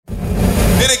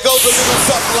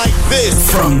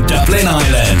this. From Dublin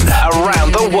Island,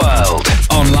 around the world,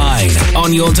 online,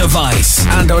 on your device,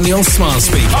 and on your smart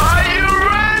speaker. Are you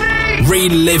ready?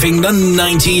 Reliving the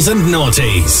 90s and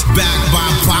noughties. Back by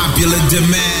popular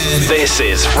demand. This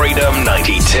is Freedom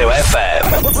 92 FM.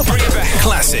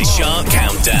 Classic Chart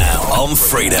Countdown on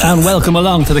Freedom. And welcome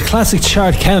along to the Classic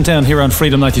Chart Countdown here on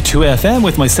Freedom 92 FM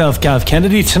with myself, Gav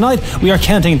Kennedy. Tonight we are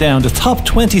counting down the top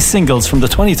 20 singles from the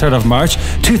 23rd of March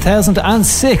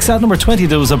 2006. At number 20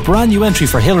 there was a brand new entry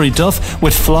for Hilary Duff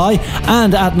with Fly,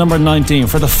 and at number 19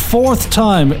 for the fourth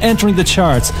time entering the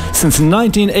charts since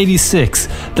 1986,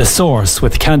 The Source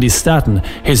with Candy Staton.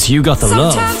 Here's You Got the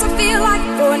Love. Sometimes I feel like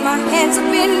throwing my hands up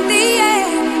in the air.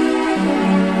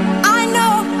 I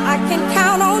know I can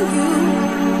count on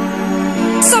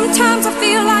you. Sometimes I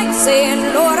feel like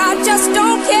saying, Lord, I just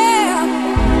don't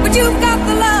care. But you've got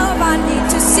the love I need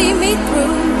to see me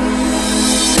through.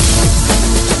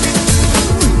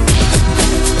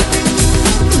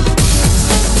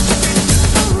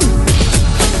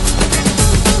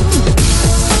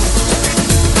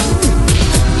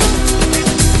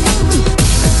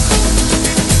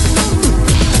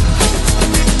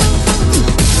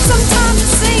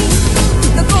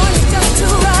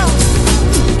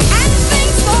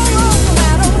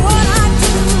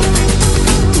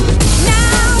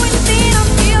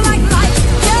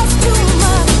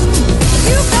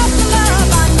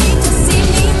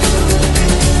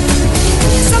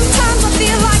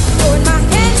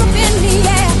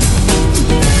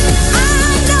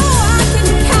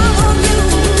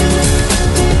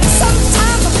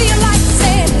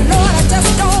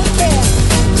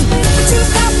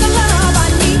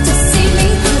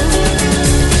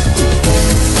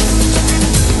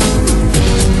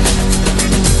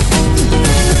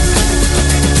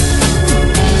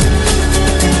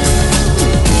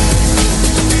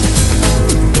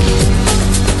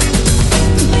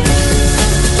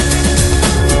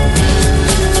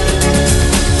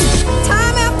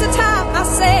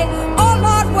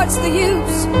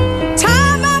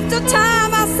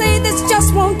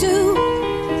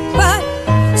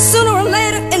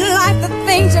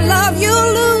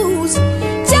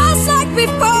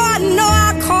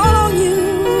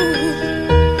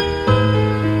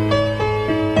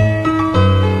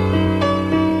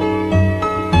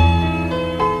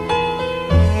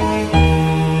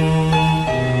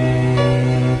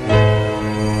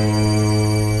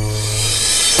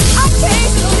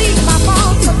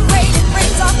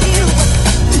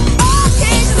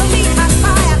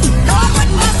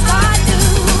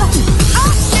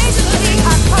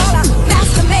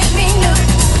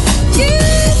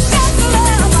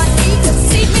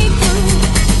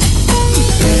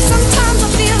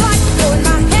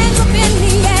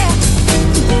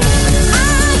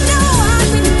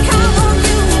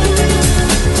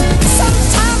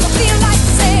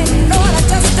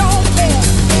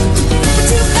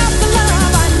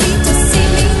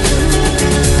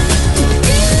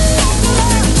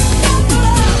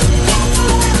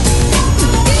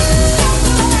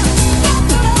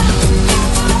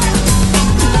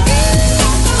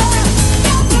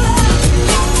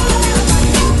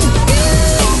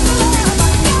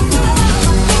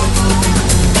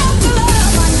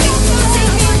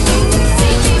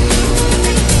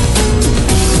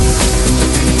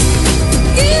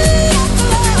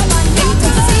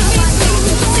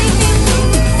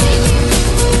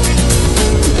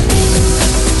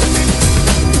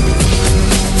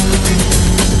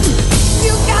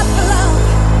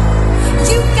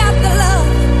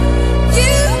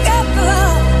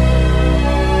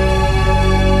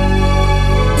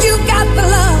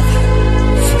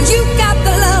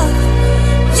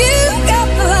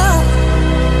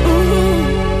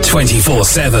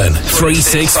 Seven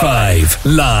 365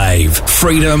 live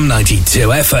Freedom 92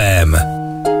 FM.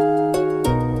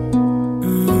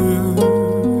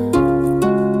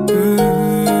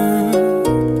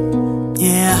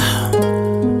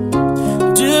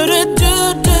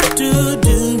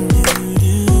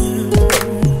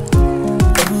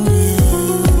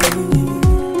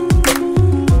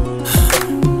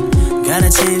 Gotta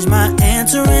change my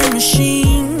answering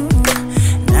machine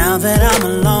now that I'm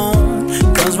alone.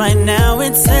 'Cause right now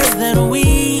it says that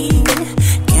we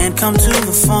can't come to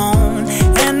the phone.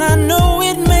 And I know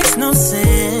it makes no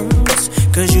sense,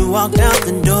 'cause you walked out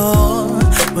the door.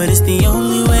 But it's the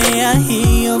only way I hear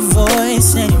your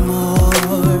voice anymore.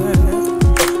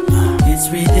 It's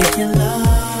ridiculous.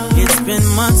 It's been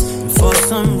months, and for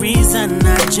some reason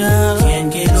I just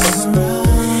can't get over.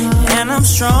 And I'm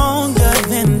stronger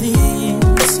than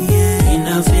this, yeah.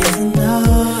 Enough is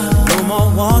enough. No more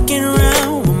walking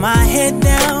around with my head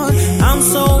down. I'm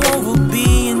so over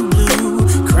being blue,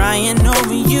 crying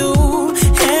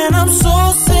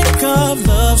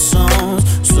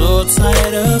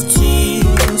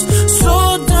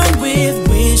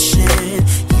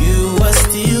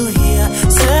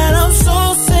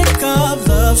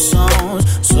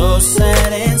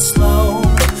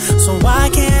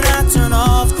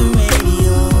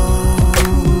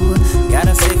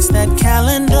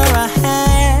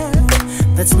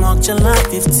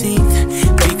 15th.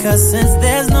 Because since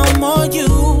there's no more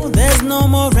you, there's no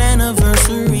more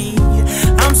anniversary.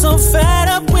 I'm so fed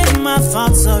up with my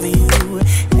thoughts of you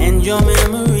and your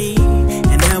memory,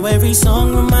 and how every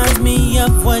song reminds me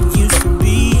of what used to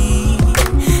be.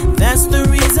 That's the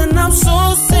reason I'm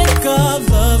so sick of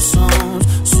love songs,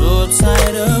 so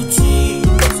tired of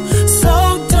tears, so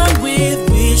done with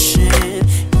wishing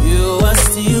you are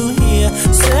still here.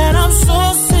 Said I'm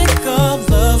so sick of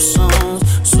love songs,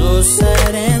 so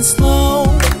sad and slow.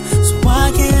 So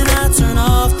why can't I turn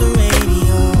off the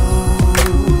radio?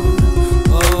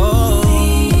 Oh,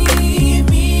 leave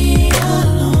me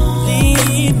alone.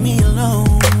 Leave me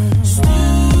alone.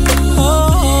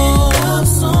 Oh, love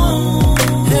song.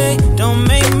 Hey, don't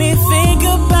make me think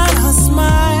about her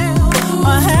smile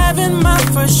or having my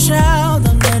first child.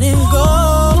 I'm letting go.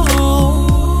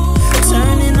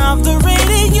 Turning off the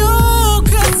radio,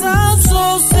 'cause I'm so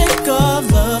sick of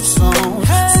love songs,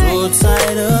 so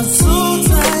tired of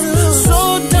tears, so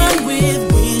done with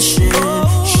wishing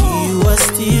she was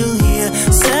still here.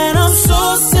 Said I'm so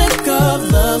sick of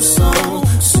love songs,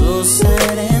 so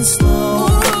sad and slow.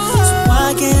 So why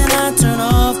can't I turn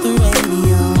off the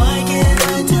radio? Why can't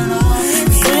I turn off the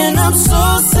radio? When I'm so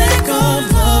sick of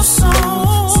love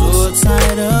songs, so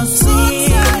tired of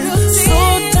tears, so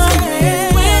done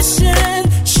with wishing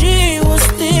she was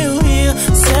still here.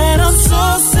 Said I'm so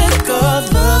sick of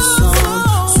love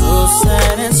songs, so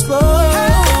sad and slow.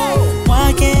 Why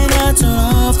can't I turn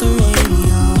off the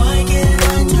radio? Why can't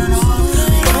I turn off the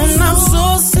radio? When I'm so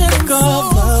sick of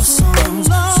love songs,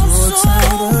 so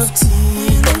tired of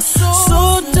tears, so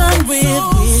done with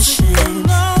wishing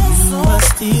you were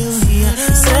still here.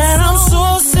 Said I'm so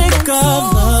sick of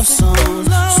love songs,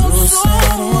 so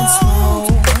sad and slow.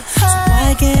 So why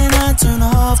can't I turn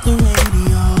off the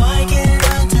radio? Why can't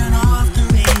I turn off the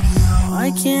radio? Why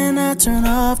can't I turn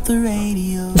off the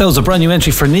radio? That was a brand new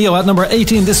entry for Neo at number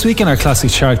 18 this week in our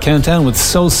classic chart countdown with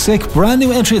So Sick. Brand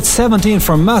new entry at 17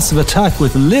 for Massive Attack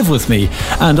with Live With Me,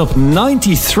 and up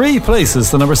 93 places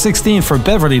to number 16 for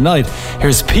Beverly Knight.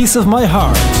 Here's Piece of My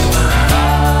Heart.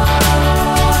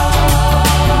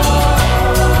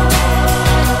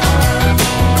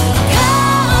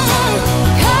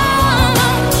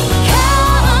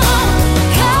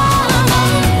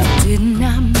 Didn't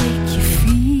I make you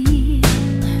feel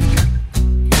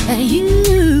that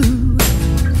you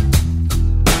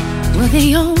were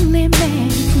the only man?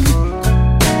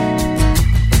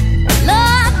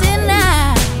 Lord, didn't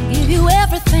I give you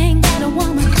everything that a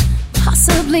woman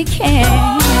possibly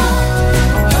can?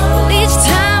 But each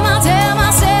time I tell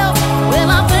myself, well,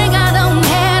 I think I don't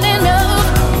have enough.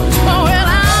 Well,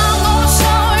 I'm gonna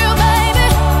show you, baby,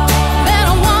 that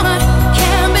a woman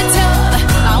can be tough.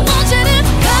 I want you to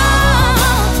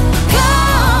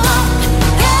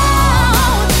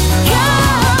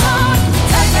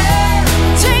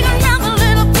take another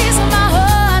little piece of my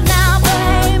heart now,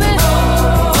 baby.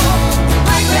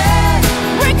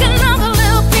 Break another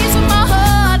little piece of my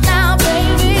heart now,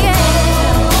 baby. Yeah.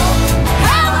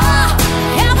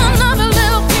 Have another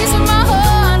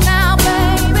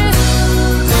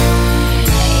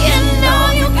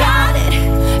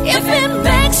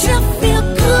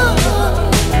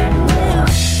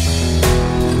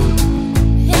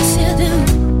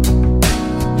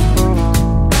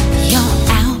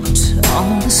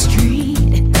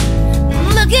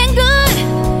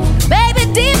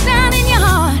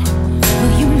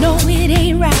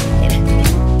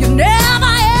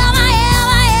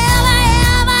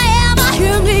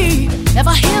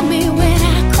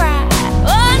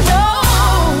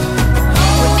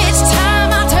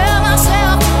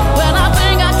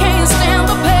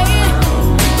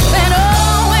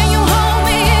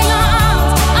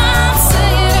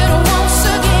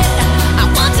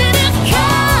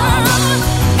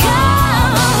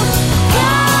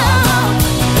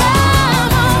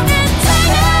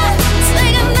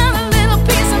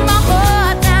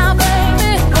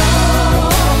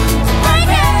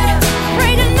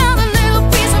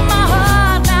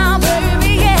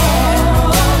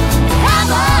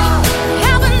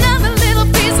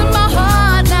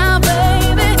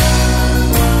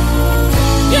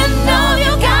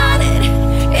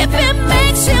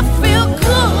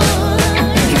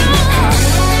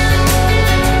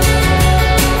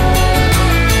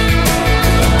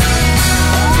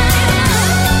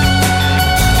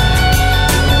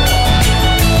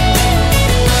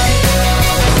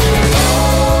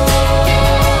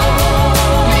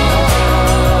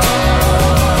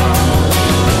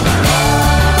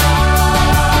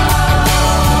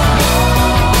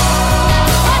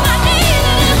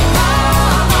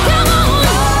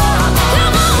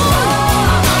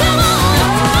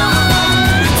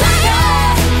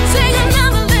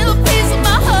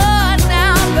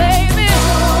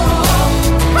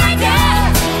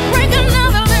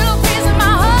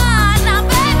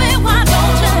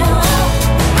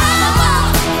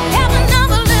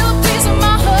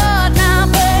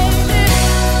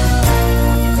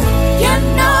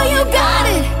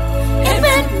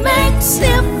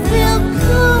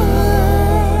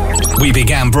We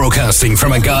began broadcasting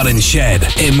from a garden shed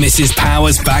in Mrs.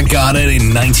 Power's back garden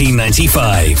in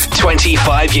 1995.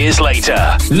 25 years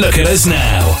later, look at us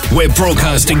now. We're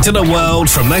broadcasting to the world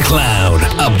from the cloud,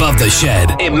 above the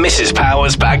shed in Mrs.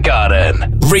 Power's back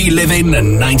garden. Reliving the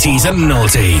 90s and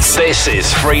noughties. This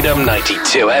is Freedom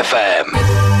 92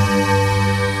 FM.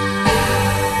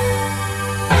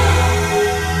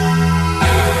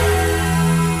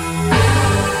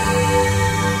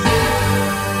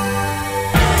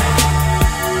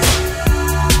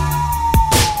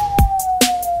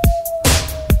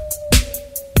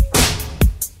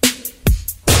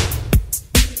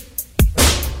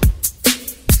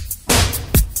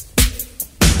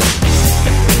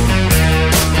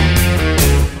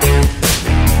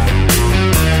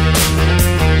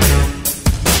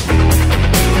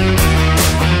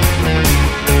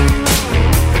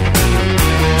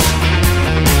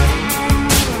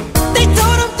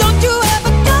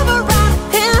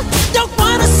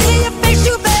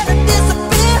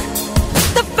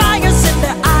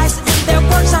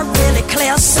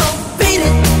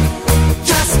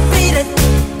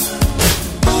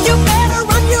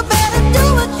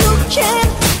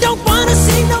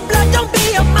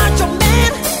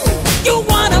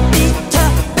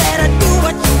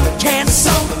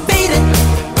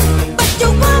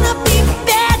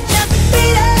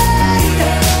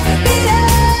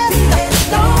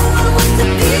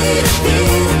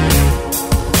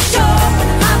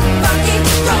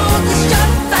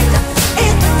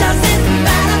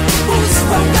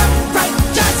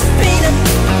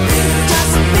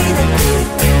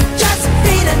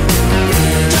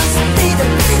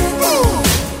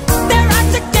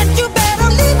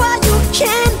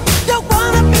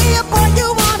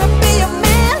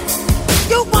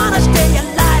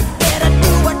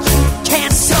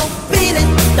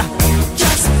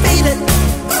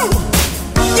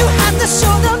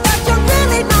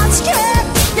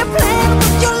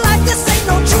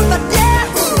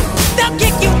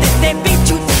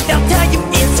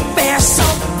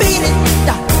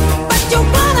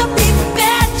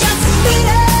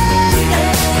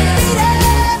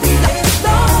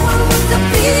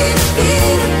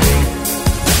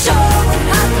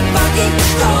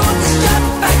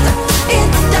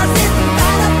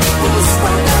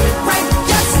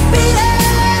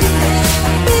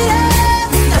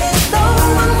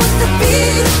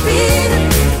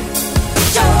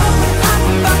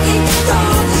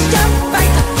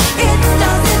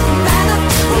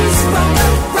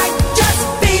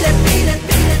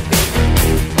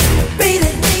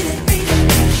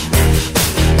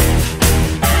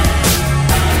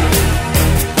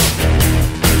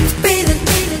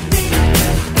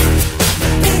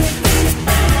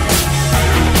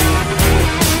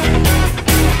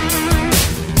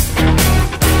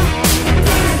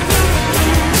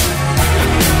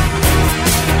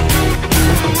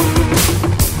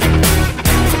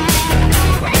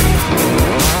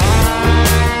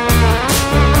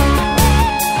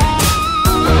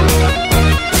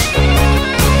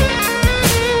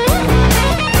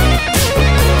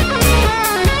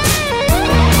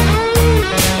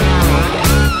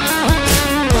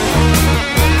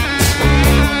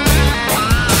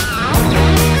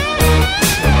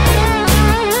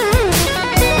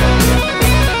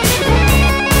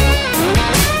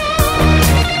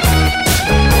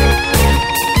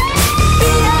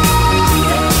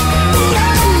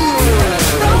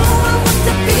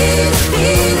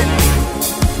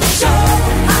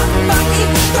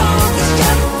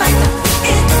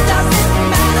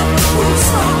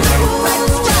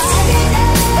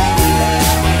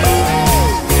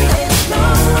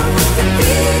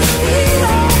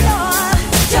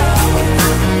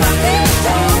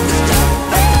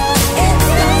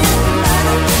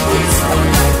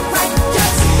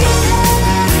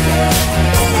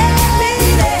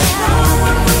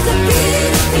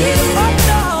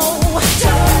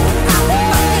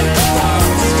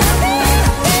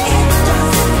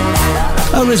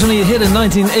 Originally a hit in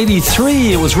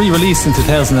 1983, it was re-released in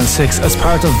 2006 as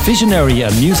part of Visionary,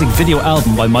 a music video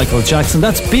album by Michael Jackson.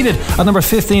 That's Beat It at number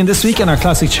 15 this week in our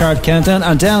classic chart countdown,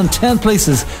 and down 10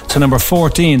 places to number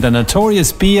 14, the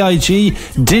notorious B.I.G.,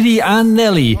 Diddy and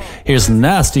Nelly. Here's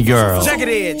Nasty Girl. Check it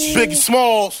in, Biggie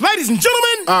Smalls. Ladies and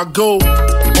gentlemen, I go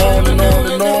on and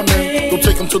on and on and don't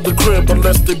take them to the crib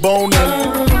unless they boning.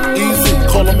 Easy,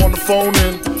 call them on the phone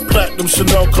and platinum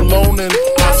Chanel cologne and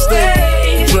I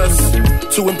stay dressed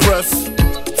to impress,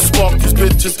 spark these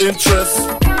bitches' interest.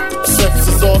 Sex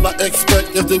is all I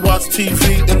expect if they watch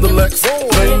TV in the Lex.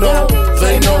 They know.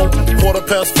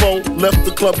 4:15, left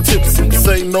the club tipsy.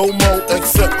 Say no more,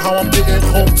 except how I'm getting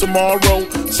home tomorrow.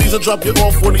 Caesar drop you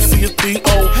off when he see his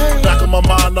D.O. Back in my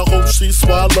mind, I hope she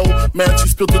swallow. Man, she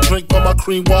spilled the drink on my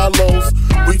cream wallows.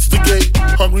 Reach the gate,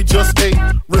 hungry just ate.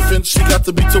 Riffin', she got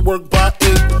to be to work by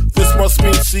 8. This must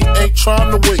mean she ain't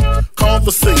trying to wait.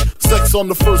 Conversate, sex on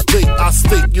the first date. I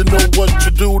state, you know what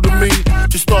you do to me.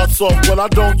 She starts off, well, I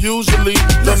don't usually.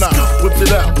 Then I whipped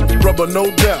it out, rubber no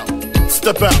doubt.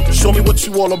 Step out, show me what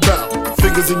you all about.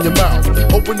 Fingers in your mouth,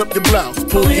 open up your blouse,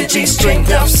 pull your G-string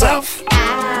down south.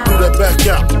 Do that back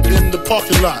out in the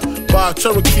parking lot. Buy a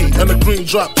Cherokee and a green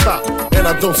drop top. And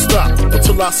I don't stop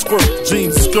until I squirt.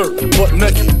 Jeans, skirt, butt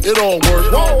naked, it all works.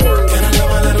 And I love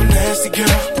my little nasty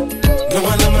girl. No,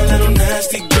 I love my little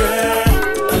nasty girl.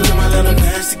 I love my little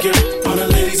nasty girl. All the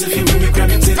ladies, if you with me, grab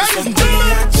your titties from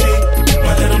B.I.G.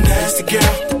 My little nasty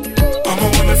girl. All my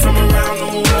women from around the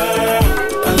world.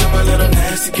 I love my little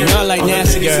nasty girl. You know I like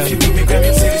nasty girl.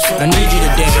 I need you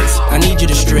to dance. I need you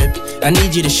to strip. I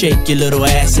need you to shake your little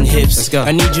ass and hips. Let's go.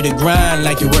 I need you to grind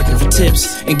like you're working for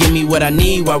tips. And give me what I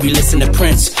need while we listen to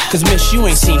Prince. Cause miss, you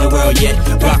ain't seen the world yet.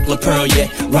 Rock La Pearl yet.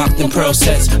 Rock them pearl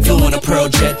sets. Flew on a pearl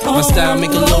jet. My style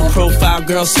make a low profile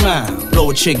girl smile.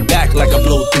 Blow a chick back like I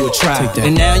blow through a trial.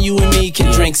 And now you and me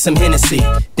can drink some Hennessy.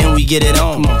 Then we get it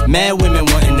on. Mad women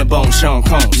wanting the bone Sean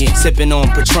Combs. Sipping on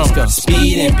Patron.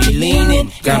 Speed and be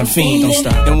leaning. Got 'em fiend, don't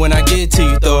stop. And when I get to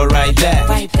you, throw it right back.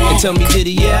 And tell me,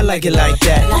 diddy, yeah, I like it like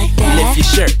that. Lift your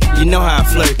shirt, you know how I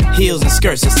flirt. Heels and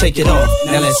skirts, let's take it off.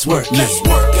 Now let's work. Let's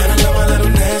work. Gotta love my little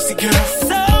nasty girl.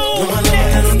 Love my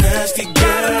little nasty girl.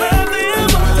 I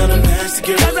love my little nasty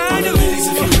girl. All the ladies,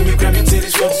 if you with me, grab your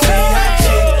titties from B.I.G.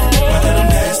 My little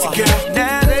nasty girl.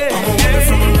 I'm a woman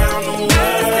from around the world.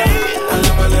 I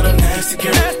love my little nasty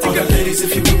girl. All the ladies,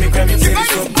 if you with me, grab your titties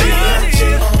from B.I.G.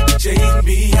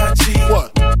 J.B.I.G. What?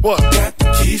 Got the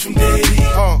keys from Daddy.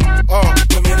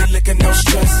 Women and liquor, no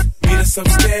stress. Meet us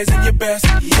upstairs in your best,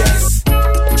 yes.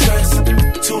 Dress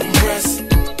to impress.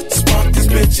 Spark these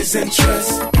bitches'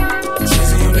 interest.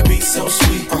 Jazzy on the beat, so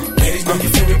sweet. Ladies know you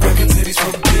feel me, breaking titties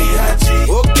from B.I.G.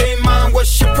 Okay, mom,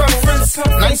 what's your preference?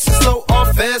 Nice and slow, or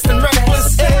fast and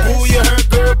reckless? Ooh, you heard,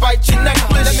 girl, bite your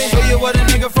necklace. Let me show you what a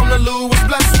nigga from the Lou was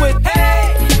blessed with.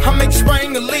 I make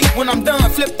spring a leak when I'm done.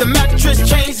 Flip the mattress,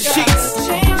 change the sheets.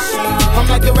 I'm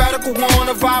like the radical one,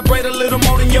 I vibrate a little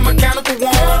more than your mechanical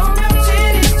one.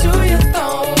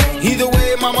 Either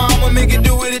way, my mama make it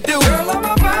do what it do. Girl, I'm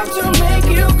about to make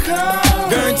you come.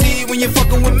 Guaranteed when you're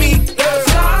fucking with me. So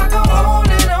I go on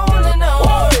and on and on,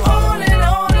 on and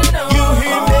on and on. You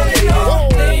hear me?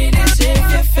 Ladies,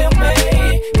 if you feel me,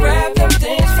 grab them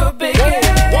things for Big A.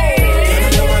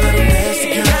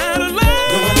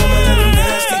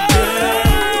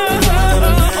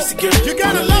 You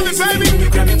gotta love it, baby.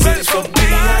 Grab your titties for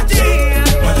B.I.G.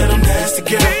 My little nasty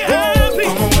girl.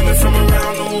 All my women from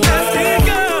around the world. I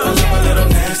love my little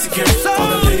nasty girl. All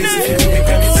the ladies, if you with me,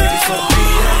 grab your titties for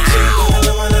B.I.G. I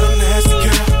love my little nasty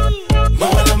girl. I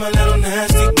love my little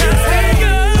nasty girl. I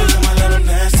love my little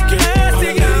nasty girl. All the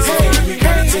ladies, if you with me,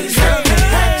 grab your titties for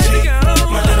B.I.G.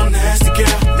 My little nasty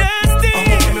girl. All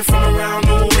my women from around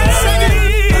the world. I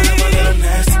love my little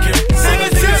nasty girl. All the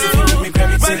ladies, if you with me, grab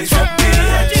your titties for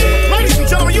B.I.G. Ladies and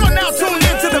gentlemen, you are now tuned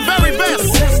in to the very best.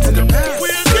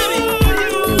 We're Diddy,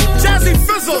 Jazzy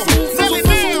Fizzle, Nelly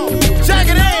Neal,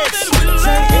 Jagged Edge,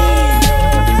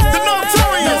 The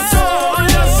Notorious,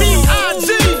 B.I.G.,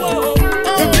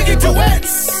 The Biggie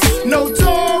Duets,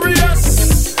 Notorious,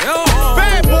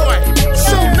 Bad Boy,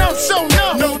 Show No,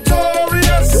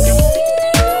 Notorious,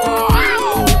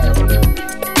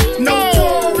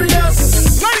 Notorious.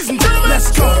 Ladies and gentlemen, let's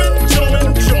go.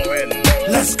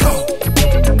 Let's go.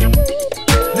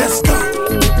 Let's go.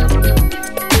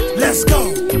 Let's go.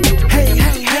 Hey,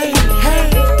 hey, hey, hey.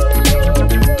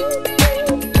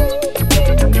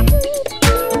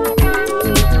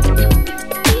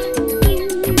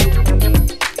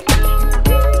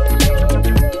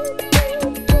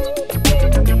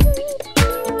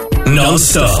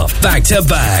 Non-stop, back to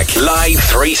back, live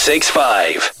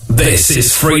 365. This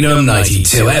is Freedom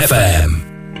 92 FM.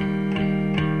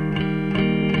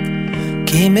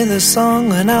 Give me the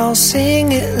song and I'll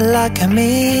sing it like I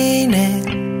mean it.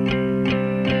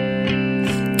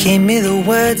 Give me the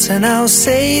words and I'll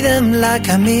say them like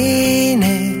I mean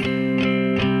it.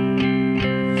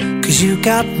 'Cause you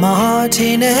got my heart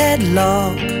in a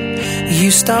headlock.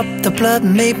 You stopped the blood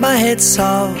and made my head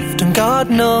soft. And God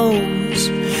knows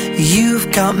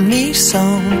you've got me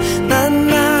so na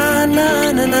na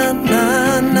na na na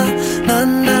na na na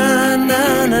na na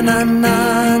na na na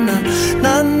na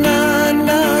na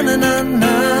na na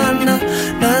na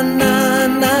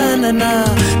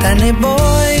Danny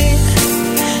boy,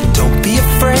 don't be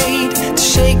afraid to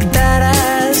shake that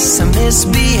ass and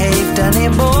misbehave, Danny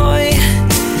boy.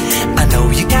 I know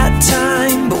you got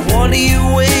time, but what are you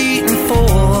waiting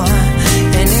for?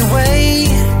 Anyway,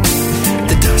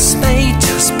 the dust may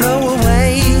just blow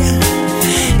away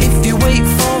if you wait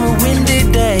for a windy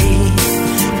day,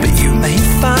 but you may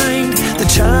find the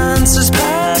chance has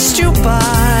passed you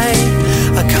by.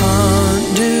 I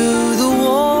can't do the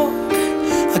walk,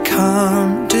 I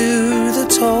can't do the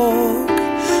talk,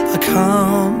 I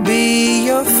can't be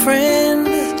your friend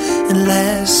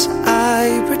unless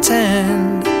I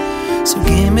pretend. So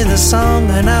give me the song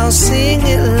and I'll sing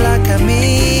it like I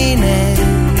mean it.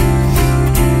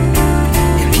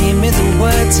 You give me the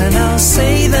words and I'll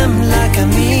say them like I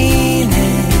mean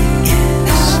it.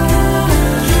 Yes.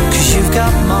 'Cause you've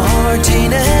got my heart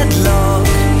in a headlock.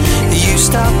 You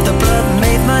stopped the blood and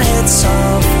made my head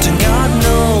soft. And God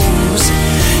knows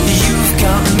you've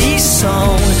got me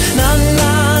sewn. Na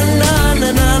na na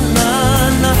na na na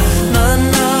na na na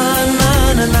na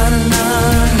na na na na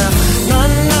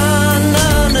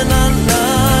na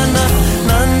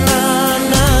na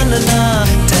na na na.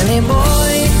 Danny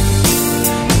boy,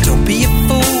 don't be a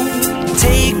fool.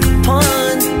 Take a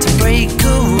punt to break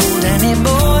a rule. Danny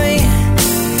boy,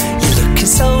 you're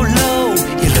looking so low.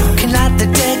 You're looking like the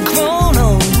dead grown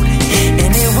old.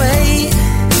 Anyway,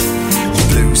 your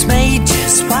blues may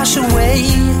just wash away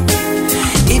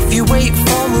if you wait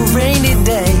for a rainy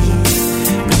day.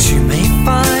 But you may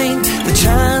find the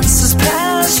chance has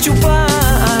passed you by.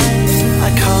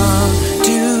 I can't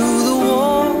do the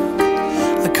walk,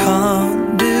 I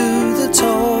can't do the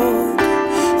talk,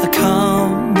 I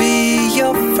can't be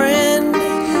your friend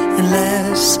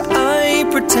unless I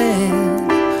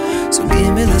pretend. So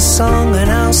give me the song and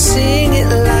I'll sing it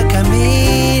like I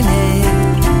mean it.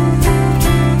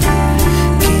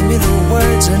 Give me the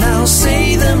words and I'll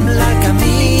say them like I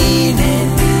mean it.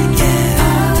 Yeah,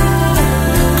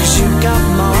 'cause you got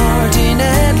my heart in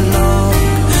a headlock.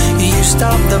 You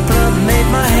stopped the blood, made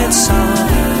my head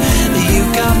soft. You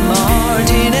got my heart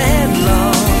in a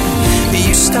headlock.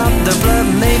 You stopped the blood,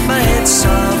 made my head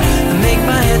soft. Make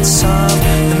my head soft,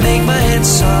 make my head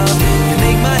soft. You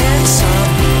make my head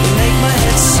soft, you make my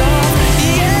head soft.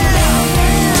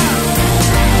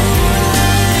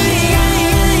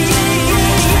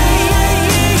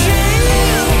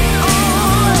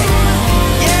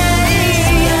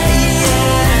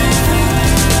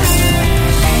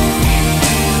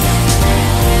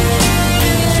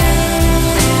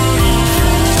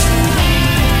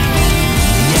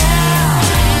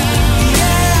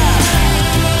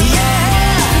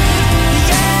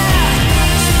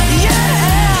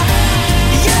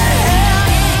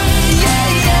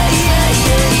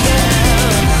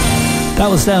 That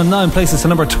was down 9 places to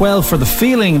number 12 for The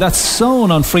Feeling. That's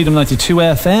Sewn on Freedom 92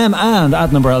 FM. And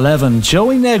at number 11,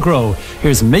 Joey Negro.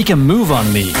 Here's Make a Move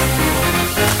on Me.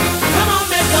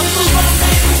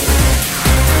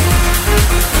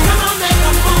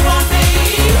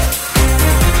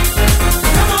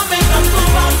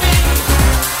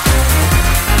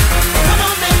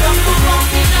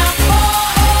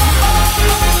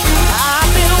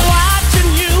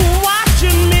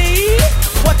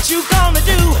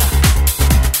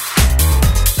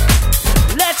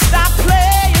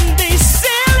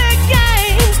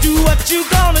 You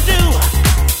gonna do?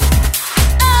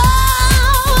 Oh!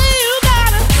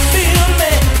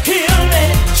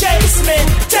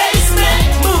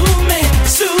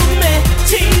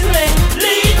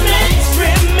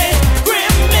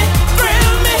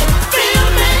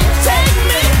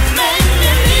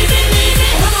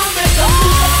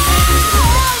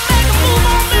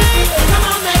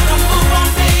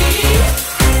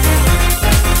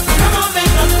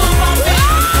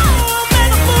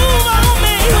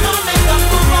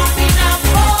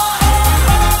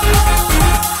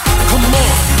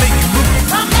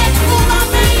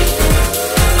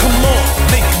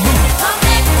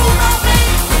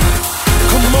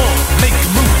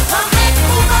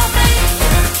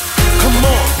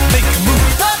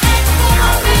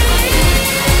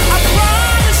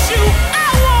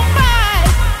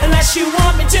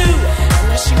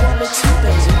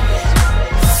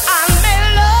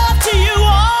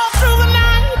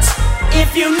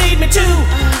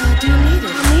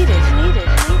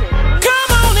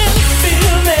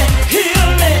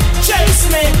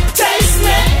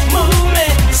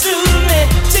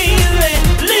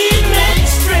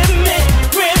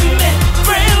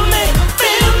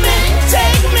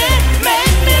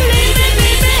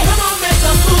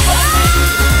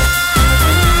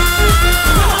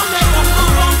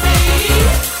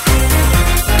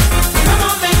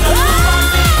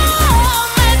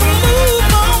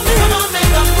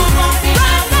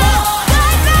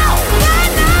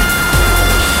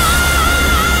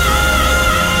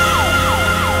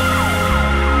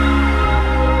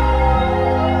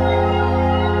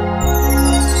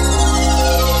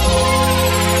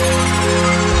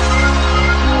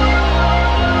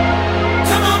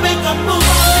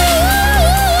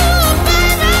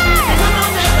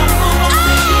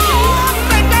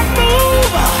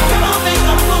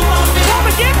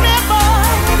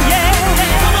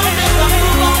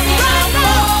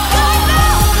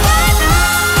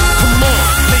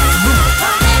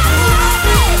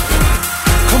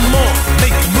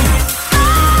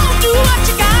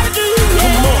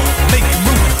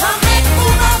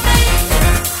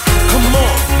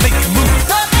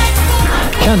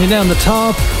 Counting down the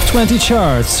top 20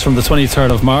 charts from the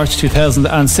 23rd of March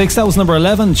 2006. That was number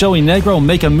 11, Joey Negro,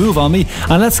 Make a Move on Me.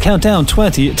 And let's count down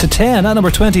 20 to 10. At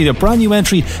number 20, the brand new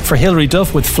entry for Hilary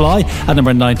Duff with Fly. At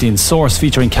number 19, Source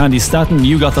featuring Candy Staton,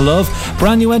 You Got the Love.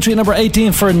 Brand new entry at number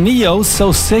 18 for Neo,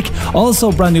 So Sick.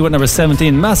 Also brand new at number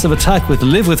 17, Massive Attack with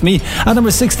Live With Me. At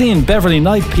number 16, Beverly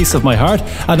Knight, Piece of My Heart.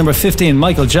 At number 15,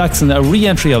 Michael Jackson, a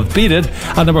re-entry of Beat It.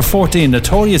 At number 14,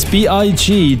 Notorious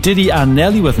B.I.G., Diddy and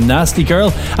Nelly with Nasty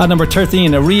Girl. At number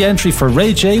 13, a re-entry for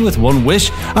Ray J with One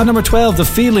Wish. At number 12, The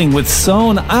Feeling with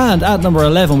Sown. And at number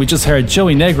 11, we just heard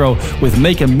Joey Negro with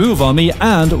Make a Move on Me.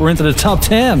 And we're into the top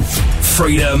 10.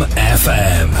 Freedom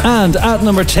FM. And at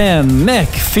number 10, Mech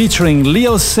featuring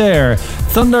Leo Sayer,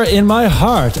 Thunder in My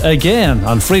Heart, again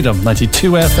on Freedom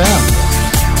 92 FM.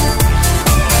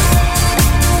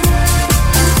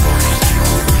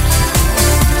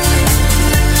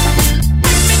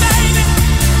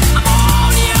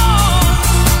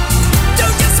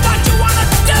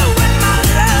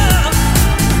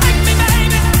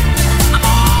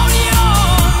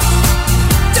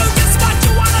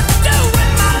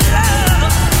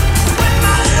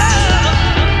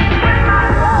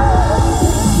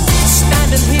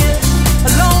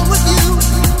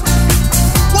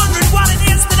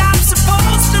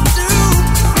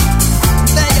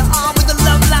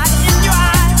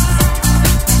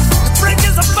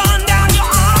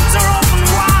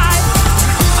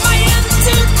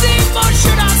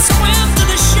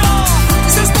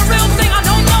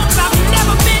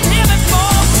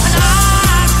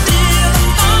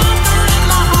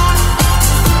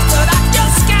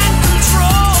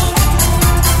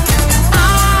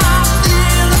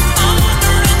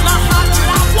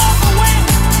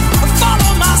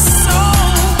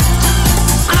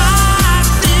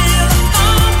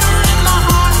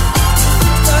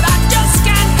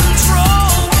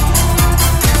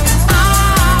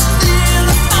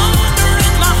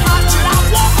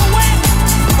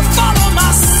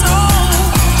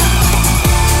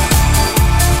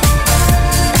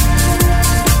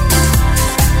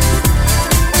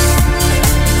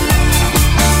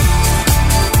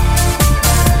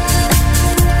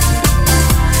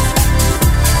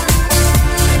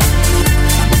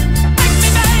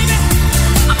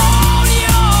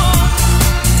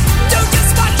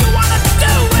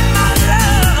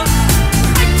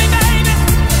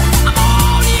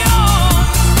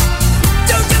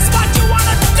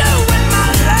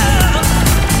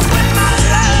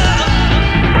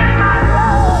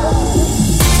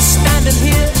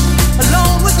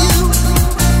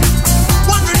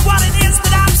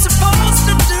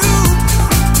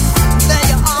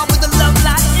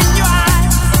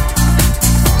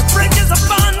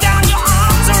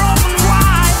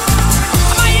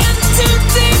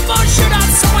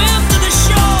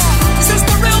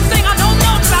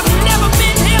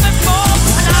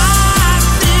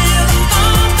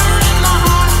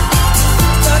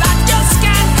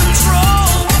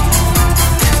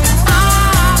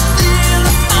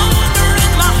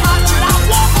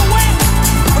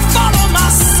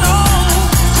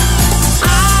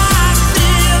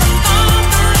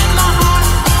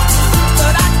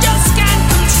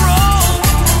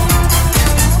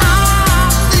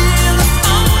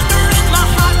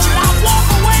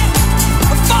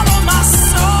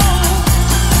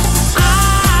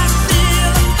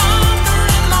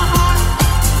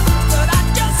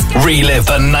 Relive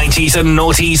the 90s and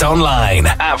noughties online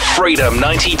at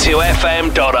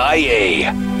freedom92fm.ie.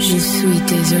 Je suis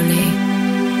désolé.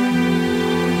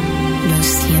 Lo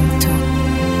siento.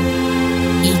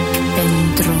 Ik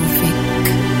ben droevig.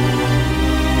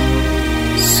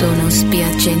 Sono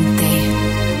spiacente.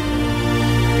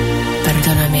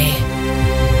 Perdonami.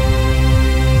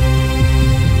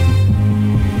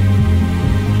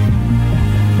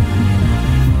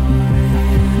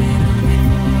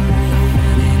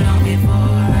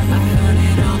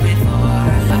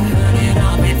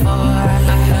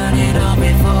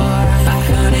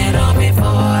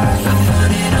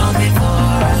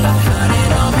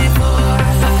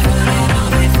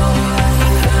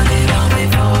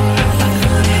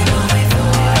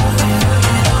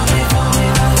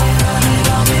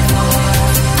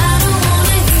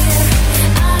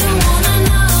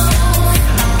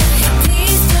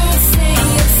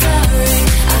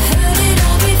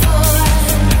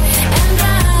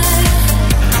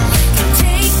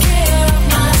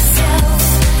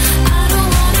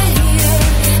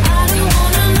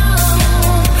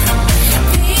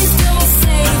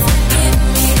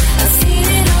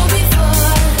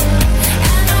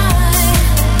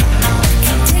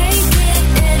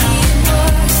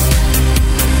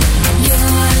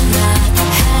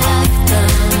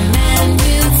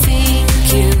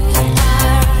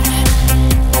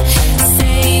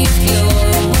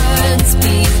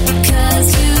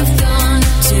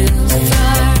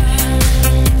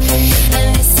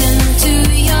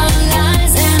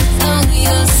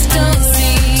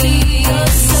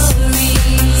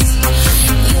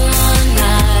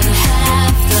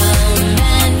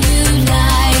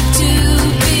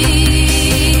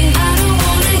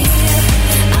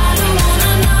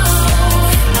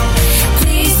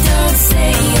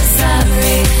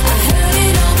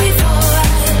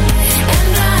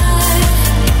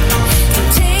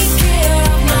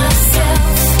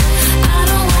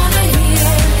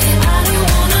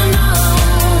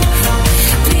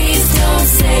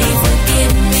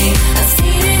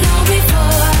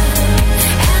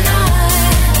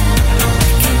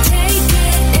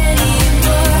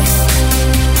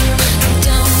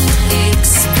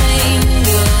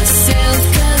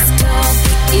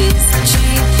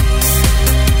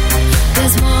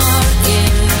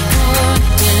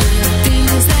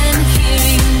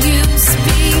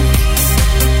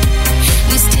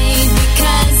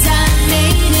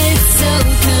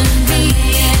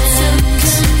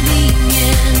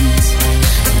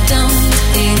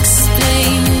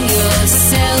 explain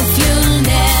yourself, you'll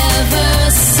never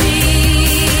see.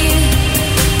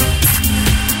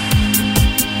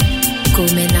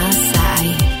 Come nasai,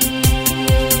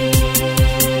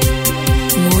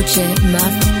 muce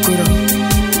makuro,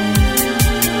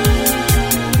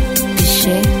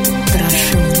 pishe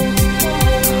trashum,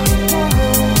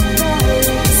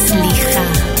 slicha.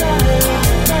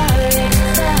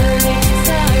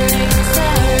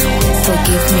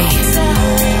 Forgive me.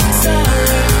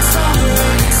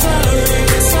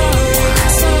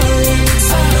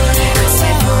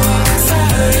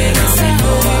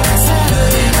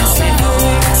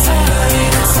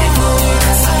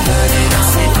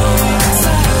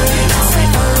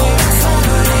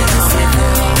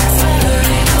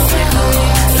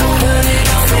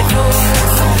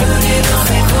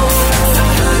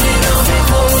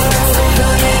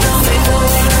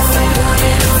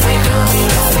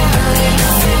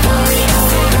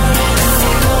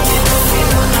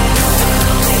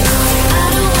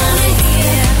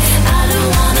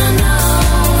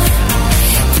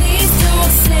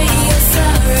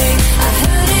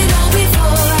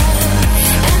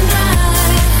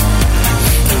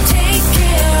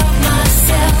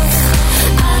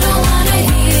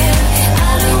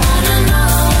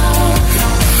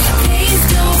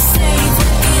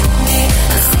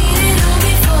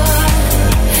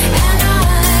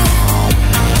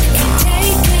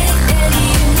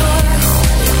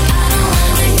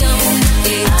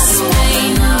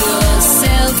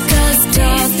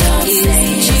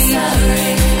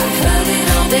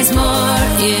 There's more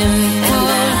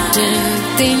important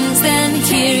things than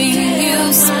hearing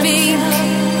you speak.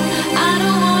 I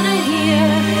don't wanna hear,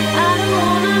 I don't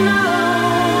wanna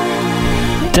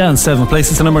know. Down 7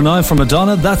 places to number 9 for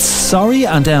Madonna, That's Sorry.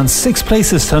 And down 6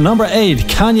 places to number 8,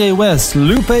 Kanye West,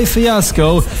 Lupe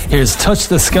Fiasco. Here's Touch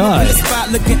the Sky. Spot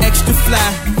looking extra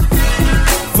fly.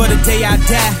 For the day I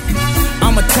die,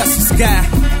 I'ma touch the sky.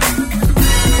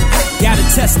 Gotta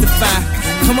testify.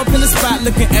 Come up in the spot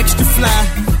looking extra fly.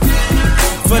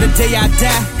 For the day I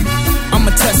die,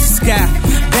 I'ma touch the sky.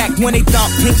 Back when they thought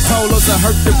pink polos would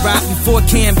hurt the rock. Before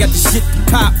Cam got the shit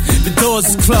to pop, the doors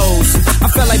is closed. I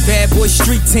felt like Bad Boy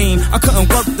Street Team, I couldn't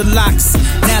work the locks.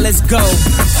 Now let's go,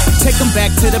 take them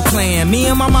back to the plan. Me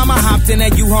and my mama hopped in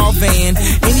that U-Haul van.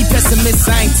 Any pessimists,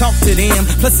 I ain't talk to them.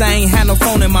 Plus I ain't had no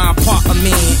phone in my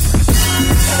apartment.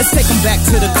 Let's take them back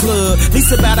to the club. At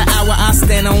least about an hour I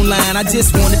stand online. I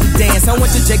just wanted to dance. I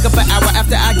went to Jacob an hour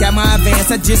after I got my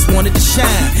advance. I just wanted to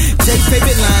shine. Jake's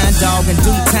favorite line, dog, in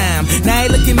due time. Now they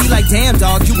look at me like, damn,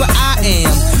 dog, you what I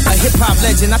am. A hip-hop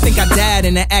legend. I think I died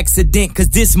in an accident, cause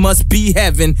this must be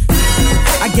heaven.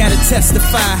 I gotta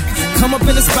testify. Come up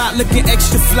in the spot looking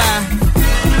extra fly.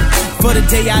 For the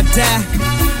day I die,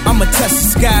 I'ma touch the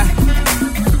sky.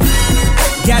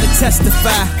 Gotta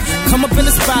testify. Come up in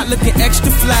the spot looking extra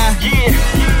fly. Yeah.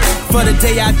 For the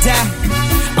day I die,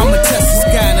 I'ma touch the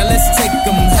sky. Now let's take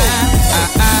them high.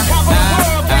 Top of the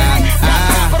world, baby.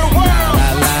 Top of the world. La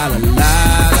la la la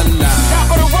la.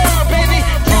 Top of the world, baby.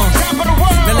 Top of the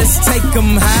world. Now let's take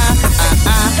them high.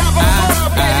 Top of the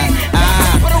world, baby.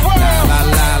 Top of the world. La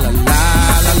la la la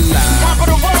la la. Top of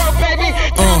the world, baby.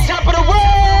 Top of the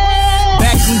world.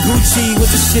 Back in Gucci with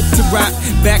the shit to rock.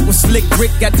 Back when Slick Rick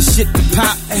got the shit to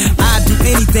pop. I'd do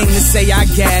anything to say I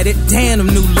got it. Damn, them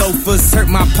new loafers hurt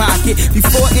my pocket.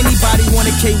 Before anybody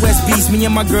wanted K-West beats, me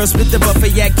and my girl split the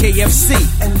buffet at KFC.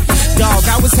 Dog,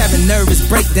 I was having nervous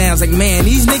breakdowns. Like, man,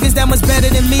 these niggas that much better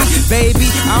than me. Baby,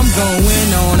 I'm going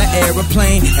on an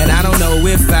aeroplane, and I don't know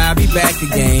if I'll be back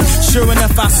again. Sure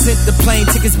enough, I sent the plane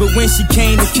tickets, but when she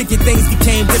came to kick it, things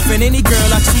became different. Any girl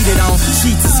I cheated on,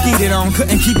 sheets and skeeted on.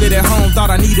 Couldn't keep it at home,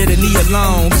 thought I needed a knee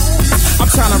alone. I'm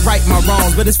trying to right my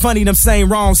wrongs, but it's funny them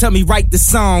same wrongs help me write the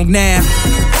song now.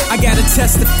 I gotta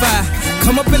testify.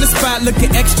 Come up in the spot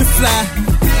looking extra fly.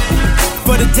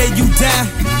 For the day you die,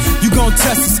 you gon'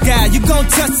 touch the sky. You gon'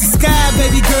 touch the sky,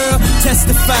 baby girl.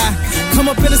 Testify. Come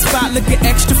up in the spot looking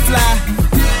extra fly.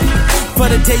 For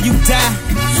the day you die,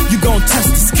 you gon' touch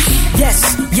the sky. Yes,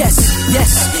 yes, yes.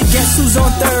 Guess who's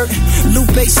on third?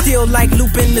 Lupe still like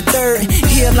Lupin the third.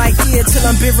 Here like here till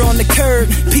I'm bitter on the curb.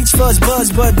 Peach fuzz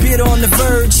buzz, but bitter on the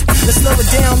verge. Let's slow it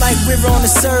down like we're on the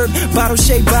serve. Bottle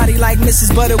shaped body like Mrs.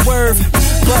 Butterworth.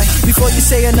 But before you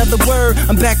say another word,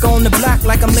 I'm back on the block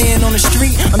like I'm laying on the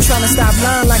street. I'm trying to stop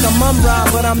lying like I'm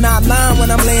Mum-Ra, but I'm not lying when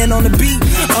I'm laying on the beat.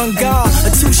 On guard, a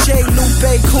touche,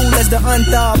 Lupe, cool as the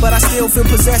unthaw, but I still feel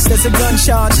possessed as a gun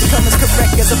charge to come as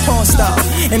correct as a porn star.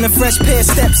 And a fresh pair of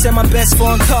steps and my best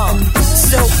foreign car.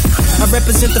 So, I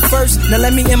represent the first, now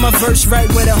let me end my verse right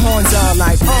where the horns are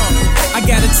like, I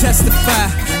gotta testify.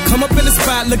 Come up in the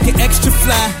spot looking extra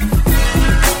fly.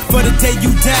 For the day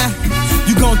you die,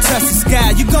 you gon' touch the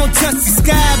sky. You gon' touch the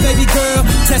sky, baby girl,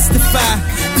 testify.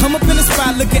 Come up in the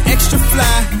spot looking extra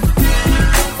fly.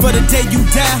 For the day you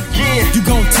die, yeah, you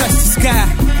gon' touch the sky.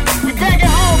 We back at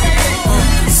home,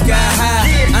 baby. Sky high,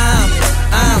 yeah.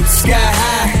 I'm sky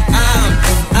high.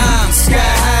 I'm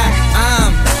sky high.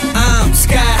 I'm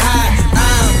sky high.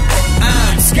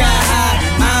 I'm sky high.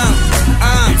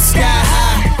 I'm sky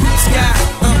high.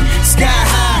 Sky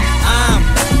high.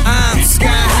 I'm sky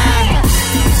high.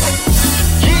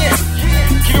 Yeah,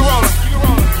 keep it rolling.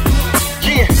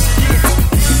 Yeah.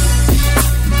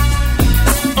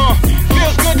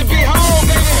 Feels good to be home,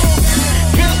 baby.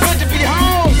 Feels good to be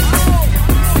home.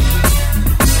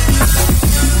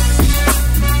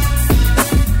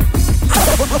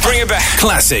 Bring it back.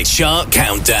 Classic Chart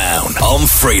Countdown on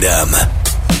Freedom.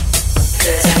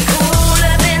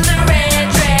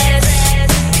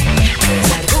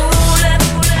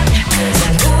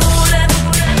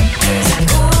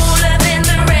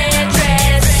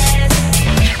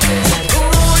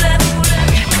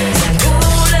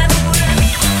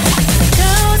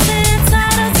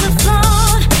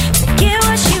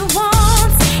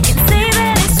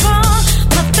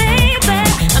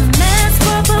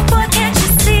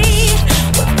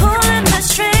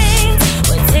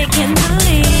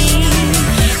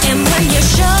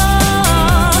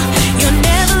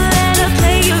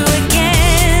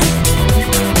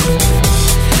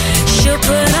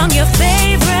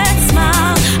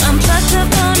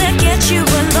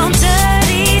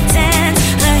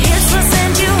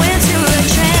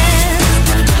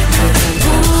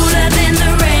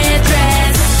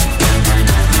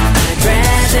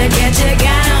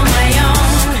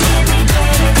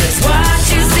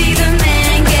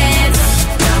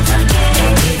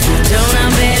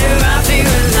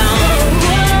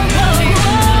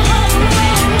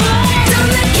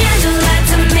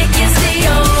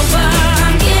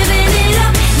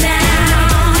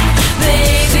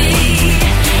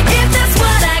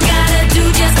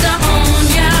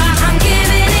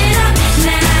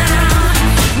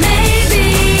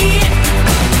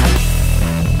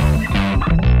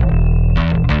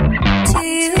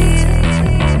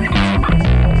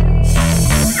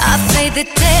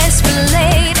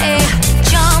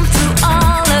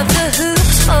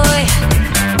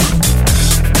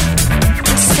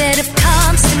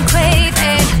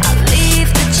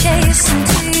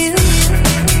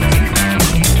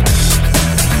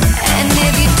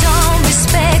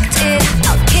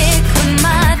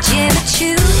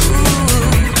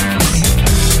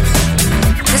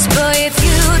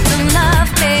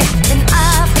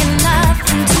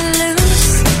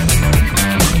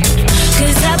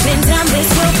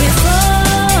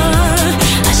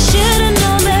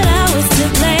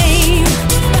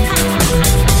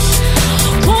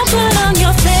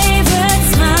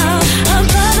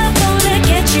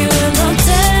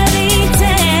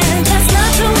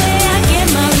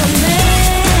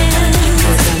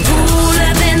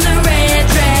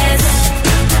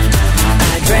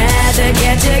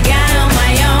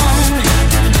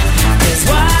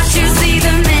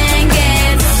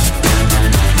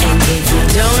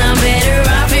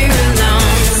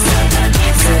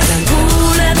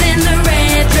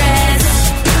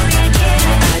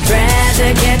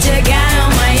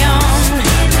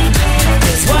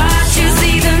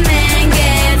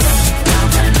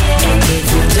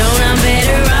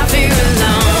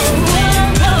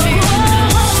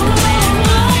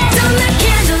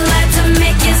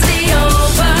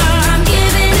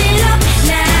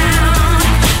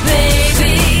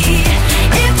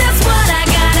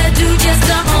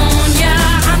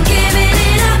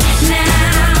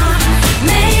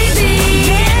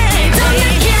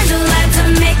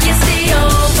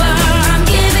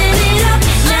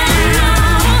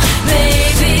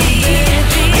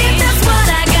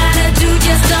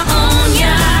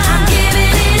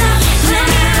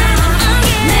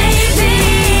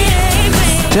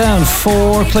 Down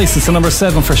 4 places to number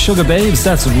 7 for Sugar Babes.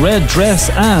 That's Red Dress.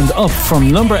 And up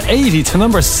from number 80 to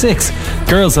number 6,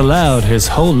 Girls Aloud. Here's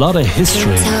Whole Lotta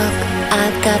History. I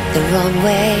got the wrong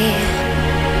way.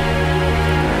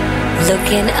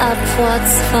 Looking up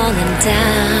what's falling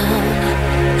down.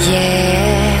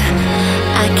 Yeah,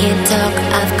 I can't talk,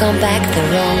 I've gone back the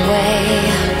wrong way.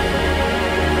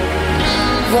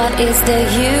 What is the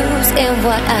use in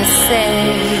what I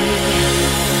say?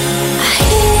 I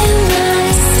hear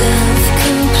myself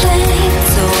complain,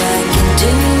 so I can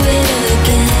do it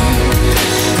again.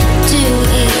 Do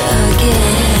it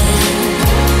again.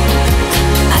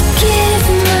 I give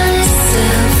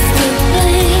myself the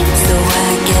blame, so I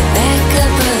get back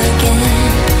up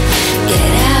again.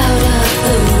 Get out of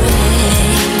the rain.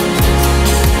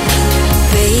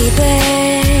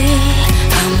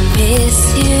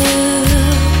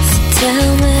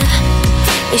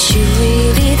 Is she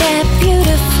really that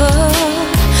beautiful?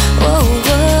 Whoa,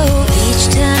 whoa, each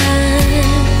time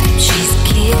she's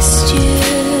kissed you,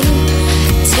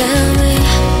 tell me,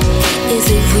 is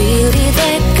it really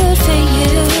that good for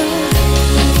you?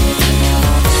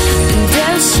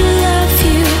 Does she love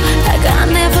you like I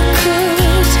never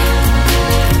could?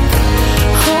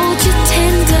 Hold you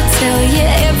tender, tell you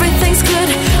everything's good.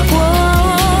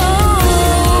 Whoa,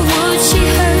 would she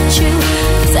hurt you?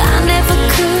 'Cause I never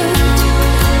could.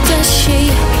 Does she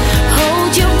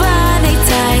hold your body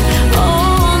tight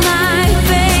all night,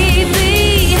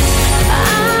 baby?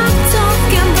 I'm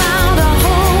talking about a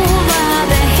whole lot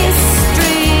of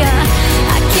history.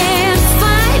 I can't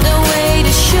find a way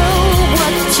to show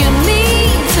what you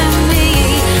mean to me.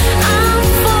 I'm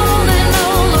falling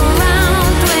all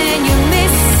around when you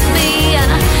miss me.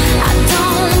 I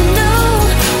don't know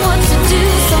what to do,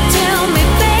 so tell me,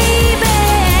 baby.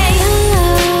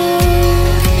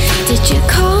 Did you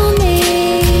call me?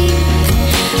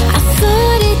 I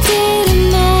thought it didn't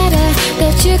matter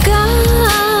that you're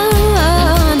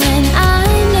gone, and I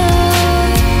know.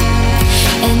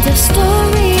 End of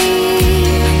story.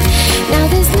 Now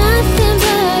there's nothing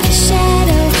but a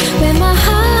shadow where my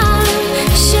heart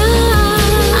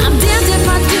shines. I'm damned if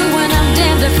I do and I'm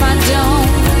damned if I don't.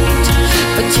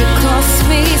 But you cost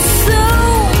me so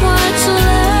much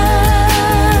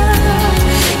love.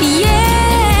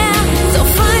 Yeah. So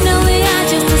finally I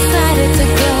just decided to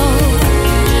go.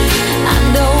 I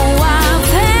know I've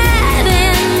had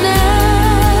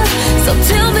enough. So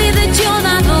tell me that you're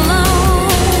not alone.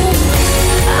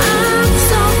 I'm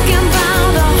talking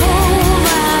about a whole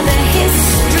lot of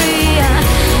history.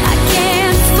 I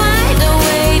can't find a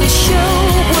way to show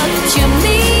what you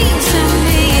mean to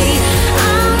me.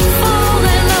 I'm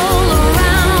falling all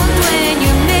around when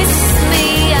you miss me.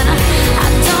 I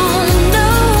don't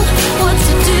know what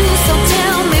to do, so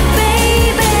tell me,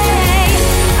 baby.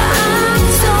 I'm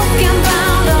talking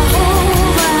about a whole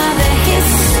lot of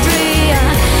history.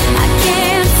 I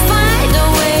can't find a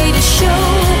way to show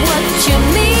what you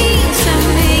mean to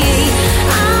me.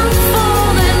 I'm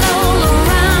falling all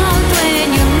around when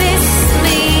you miss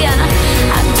me.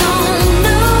 I don't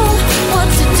know what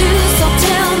to do, so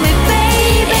tell me,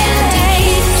 baby. And it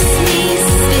keeps me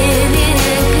spinning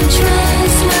and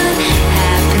controls what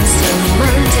happens till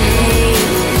Monday.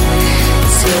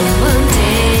 Till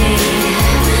Monday.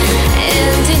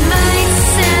 And it might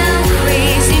sound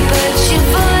crazy, but your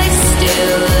voice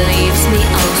still leaves me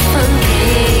all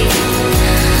funky.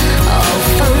 All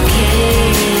funky.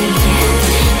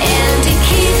 And it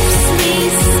keeps me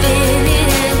spinning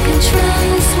and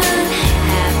controls what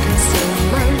happens till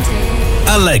Monday.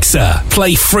 Alexa,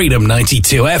 play Freedom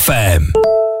 92 FM.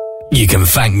 You can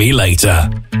thank me later.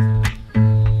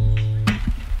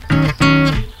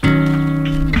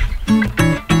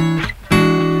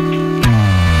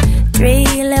 Three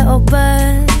little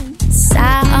birds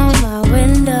sat on my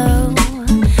window,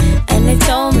 and they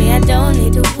told me I don't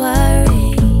need to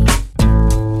worry.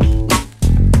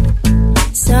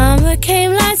 Summer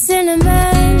came like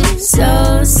cinnamon,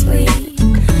 so sweet.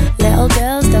 Little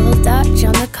girls double dutch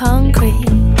on the concrete.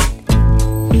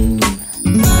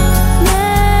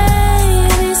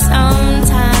 Maybe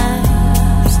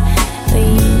sometimes we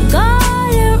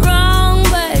got it wrong,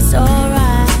 but it's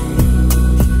alright.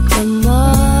 The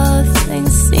more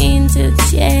things seem to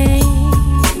change,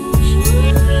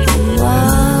 the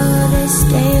more they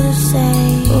stay the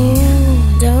same.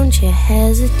 Ooh, don't you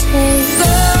hesitate.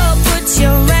 Go put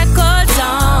your records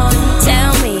on.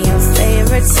 Tell me your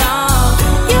favorite song.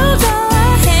 You go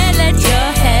ahead, let your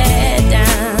head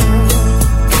down.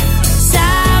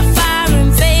 Sapphire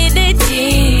and faded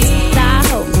jeans. I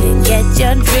hope you get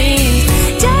your dreams.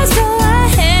 Just go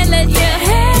ahead, let your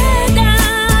head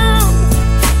down.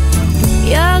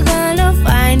 You're gonna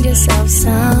find yourself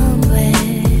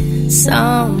somewhere,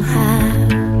 somehow.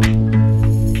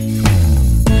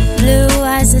 Blue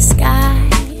as the sky,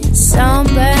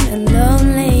 somebody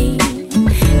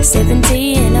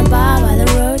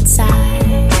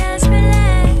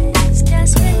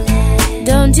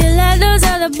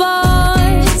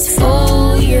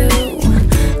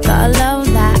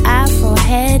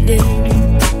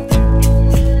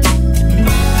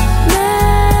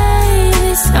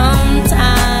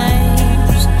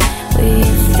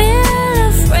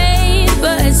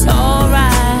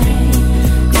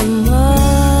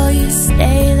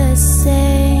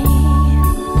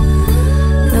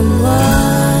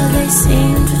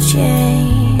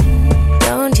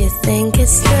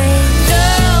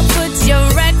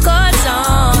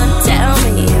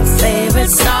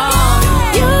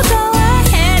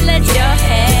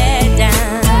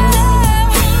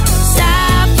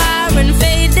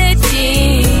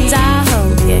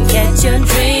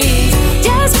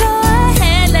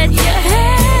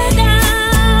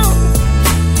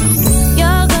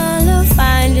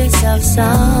myself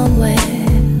somewhere,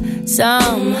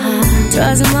 somehow.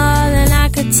 Trust more than I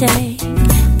could take.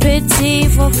 Pity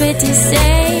for pity's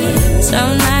sake.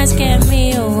 Some nights kept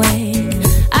me awake.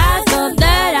 I thought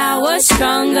that I was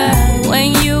stronger.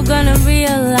 When you gonna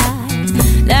realize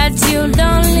that you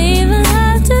don't even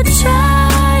have to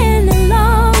try any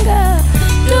longer?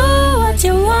 Do what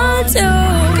you want to.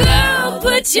 Girl,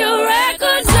 put your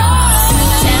records on.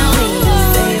 Tell me your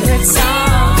favorite song.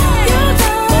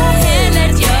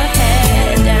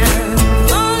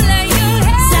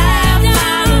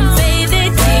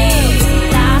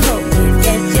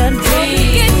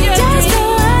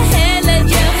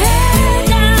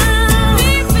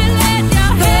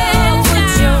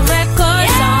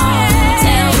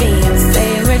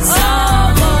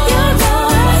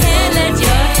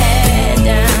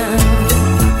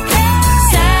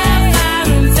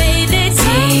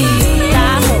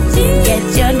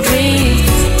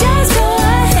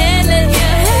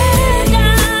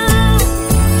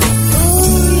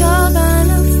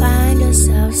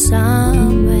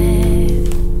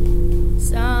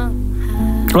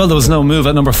 Well, there was no move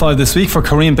at number 5 this week for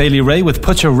Corinne Bailey Rae with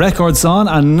Put Your Records On,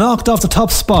 and knocked off the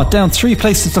top spot, down 3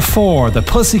 places to 4. The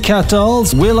Pussycat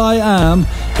Dolls, Will I Am.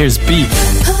 Here's Beat.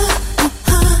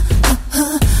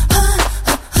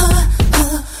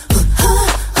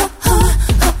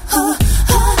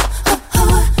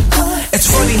 It's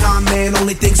funny how a man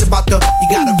only thinks about the, you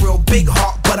got a real big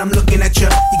heart, but I'm looking at you.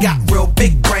 You got real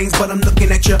big brains, but I'm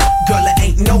looking at you. Girl, it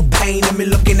ain't no pain in me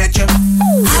looking at you. I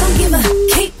don't give a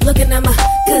keep looking at my,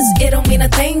 cause it don't mean a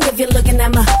thing if you're looking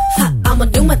at my. I'ma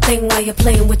do my thing while you're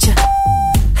playing with you.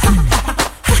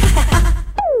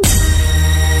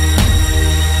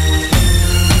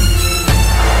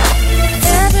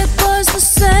 Every boy's the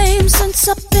same since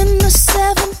up in the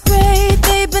 7th grade.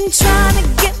 They've been trying to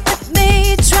get with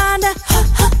me, trying to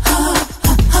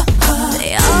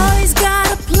they always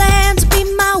got a plan to be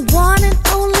my one and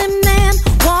only man.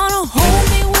 Wanna hold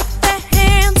me with their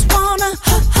hands, wanna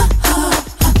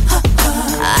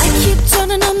I keep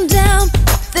turning them down,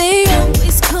 but they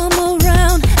always come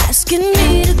around, asking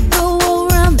me to go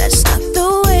around. That's not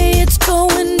the way it's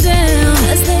going down.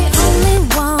 'Cause they only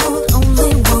want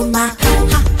my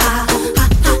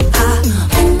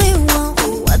only want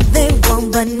what they want,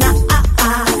 but not.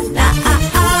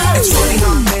 It's funny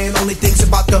how a man only thinks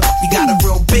about the, you got a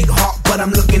real big heart, but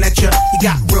I'm looking at you. You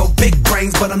got real big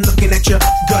brains, but I'm looking at you.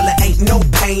 Girl, it ain't no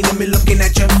pain in me looking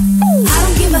at you. I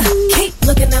don't give a keep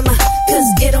looking at my, cause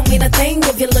it don't mean a thing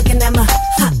if you're looking at my.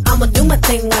 I'ma do my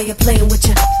thing while you're playing with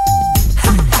you.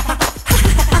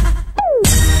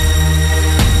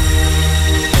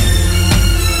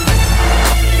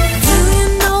 Do you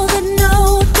know that no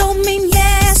don't mean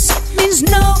yes, it means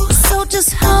no. So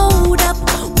just hold up,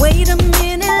 wait a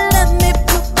minute, let me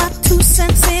put my 2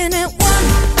 cents in it. 1,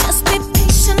 just be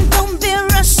patient, don't be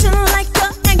rushing like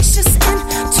you're anxious. And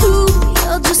 2,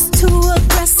 you're just too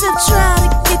aggressive, try to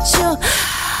get your.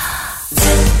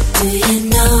 Do you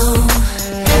know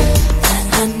that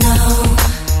I know,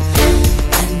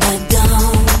 and I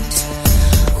don't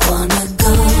wanna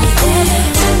go there.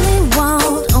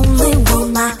 Only want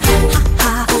my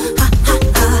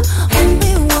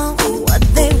only want what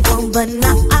they want, but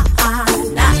not.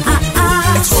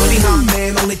 It's funny how a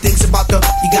man only thinks about the,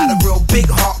 you got a real big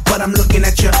heart, but I'm looking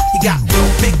at you. You got real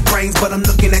big brains, but I'm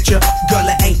looking at you. Girl,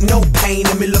 it ain't no pain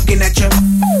in me looking at you.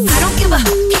 I don't give a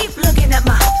keep looking at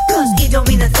my, cause it don't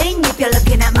mean a thing if you're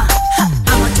looking at my.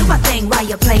 I'ma do my thing while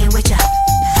you're playing with ya.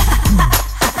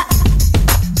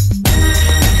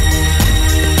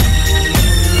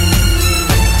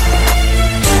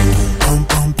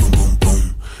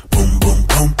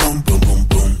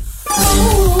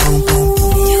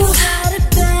 You got it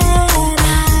bad,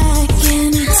 I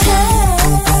can tell.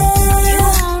 You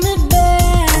want it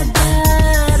bad,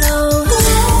 oh.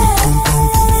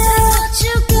 What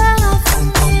you got for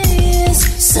me is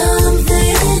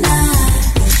something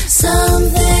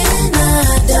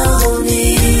I don't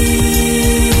need.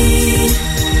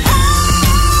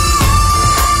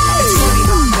 It's funny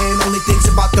how a man only thinks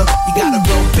about the, you got a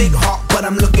real big heart, but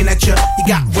I'm looking at you. You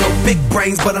got real big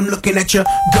brains, but I'm looking at you.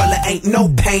 Girl, it ain't no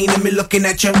pain in me looking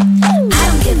at you. I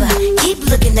don't give a keep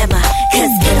looking at my,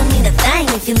 cause it don't mean a thing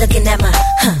if you're looking at my.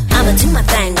 I'ma do my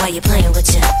thing while you're playing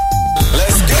with ya.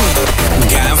 Let's go.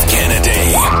 Gav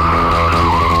Kennedy.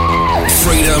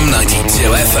 Freedom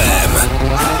 92 FM.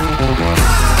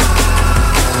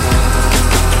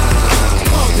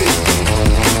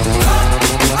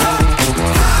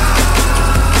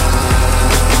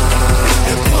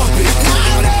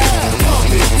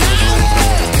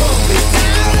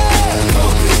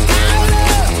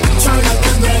 Turn up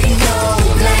the radio,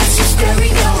 blast your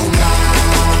stereo.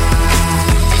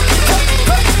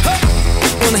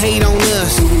 hate on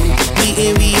us, we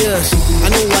envy us.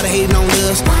 I know why they hating on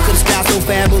us, cause the sky's so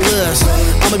fabulous.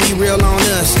 I'ma be real on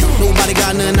us, nobody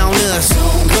got nothing on us.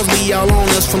 Girls be all on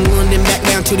us, from London back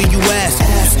down to the US.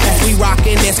 We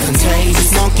rockin', that's contagious,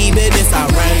 monkey business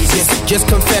outrageous. Just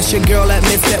confess your girl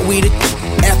admits that we the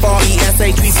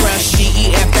F-R-E-S-H, we fresh,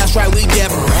 G-E-F, that's right, we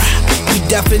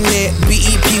definite,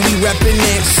 B-E-P, we reppin'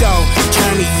 it. So,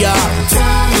 turn me up,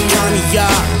 turn me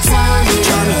up, turn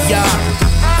me up.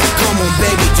 Come on,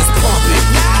 baby, just pump it,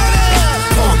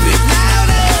 pump it,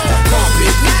 pump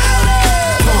it,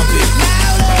 pump it,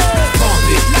 pump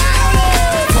it,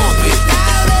 pump it,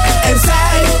 and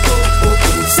say,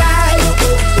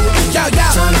 yo, yo.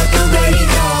 Turn up the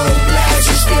radio, blast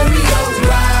your stereo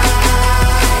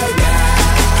right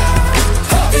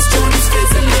now. This joint is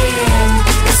fizzling,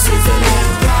 it's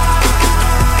sizzling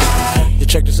right. You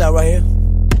check this out right here.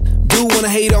 Do wanna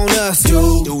hate on us,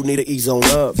 do need to ease on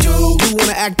up, do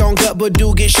wanna act on gut, but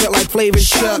do get shut like Flavor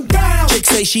Chuck. Chick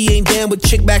say she ain't down with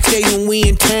chick backstage when we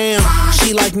in town.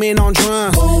 She like men on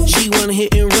drums, she wanna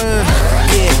hit and run.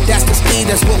 Yeah, that's the speed,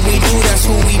 that's what we do, that's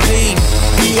who we be.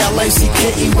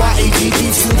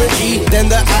 B-L-A-C-K-E-Y-A-D-D to the E, then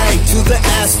the A to the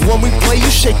S. When we play,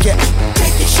 you shake it,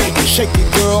 shake it, shake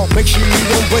it, girl. Make sure you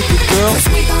don't break it, girl.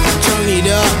 Turn it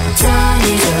up, turn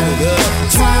it up,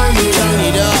 turn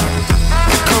it up.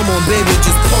 Come on, baby,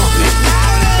 just pump it,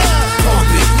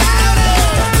 pump it, pump it,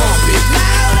 pump it,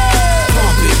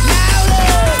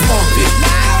 pump it,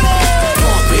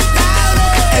 pump it,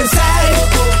 and say,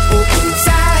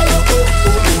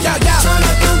 yo, yo. Turn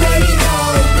up the radio,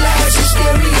 blast your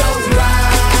stereo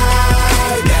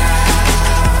right now.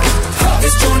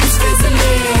 This joint is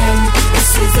fizzling, it's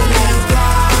sizzling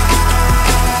right.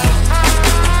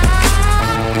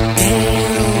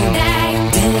 Damn.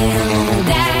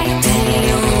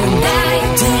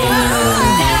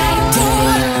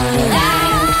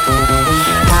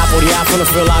 Wanna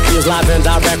feel like feels live and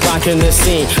direct, rocking this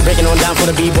scene. Breaking on down for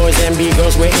the B-boys and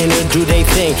B-girls, we're in it, do they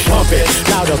thing. Pump it,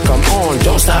 louder, come on,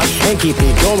 don't stop, and keep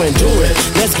it going, do it.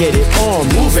 Let's get it on,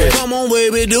 move it. Come on,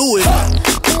 baby, do it.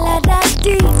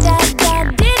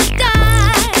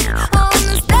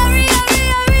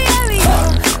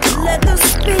 Let the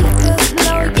speakers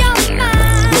blow your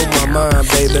mind. Blow my mind,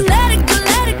 baby. Let it go,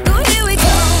 here we go.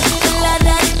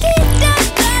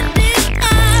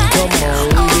 Come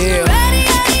on, yeah.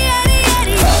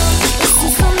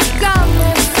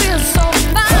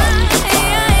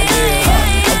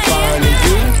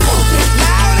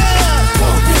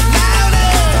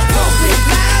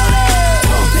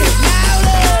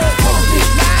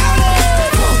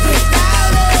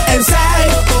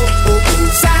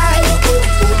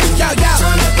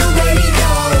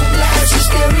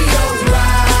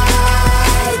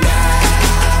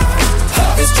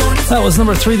 That was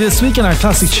number 3 this week in our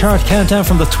classic chart countdown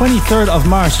from the 23rd of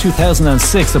March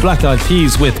 2006. The Black Eyed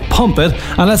Peas with Pump It.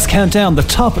 And let's count down the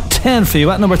top 10 for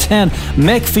you. At number 10,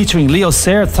 Mek featuring Leo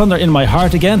Sayer, Thunder in My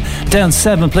Heart Again. Down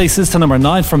 7 places to number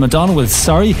 9 for Madonna with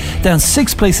Sorry. Down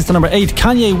 6 places to number 8,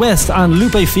 Kanye West and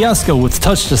Lupe Fiasco with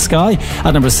Touch the Sky.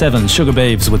 At number 7, Sugar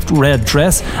Babes with Red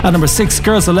Dress. At number 6,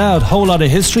 Girls Aloud, Whole Lot of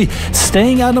History.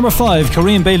 Staying at number 5,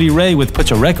 Kareem Bailey Ray with Put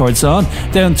Your Records On.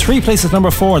 Down 3 places,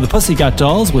 number 4, The Pussycat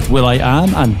Dolls with Will I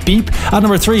Am and Beep. At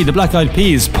number 3, The Black Eyed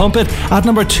Peas, Pump It. At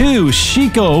number 2,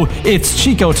 Chico, It's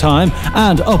Chico Time.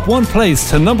 And up 1 place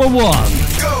to number 1.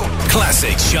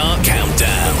 Classic Chart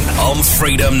Countdown on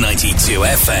Freedom 92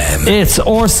 FM. It's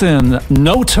Orson,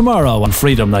 No Tomorrow on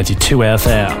Freedom 92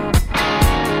 FM.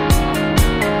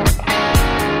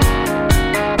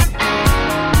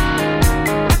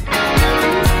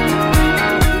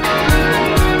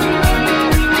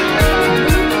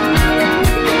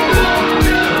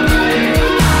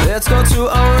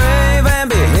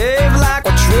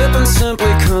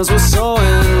 Simply cause we're so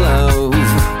in love.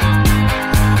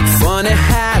 Funny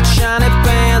hat, shiny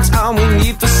pants, all we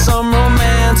need for some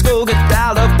romance. Go get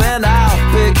dialed up and I'll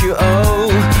pick you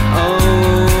up.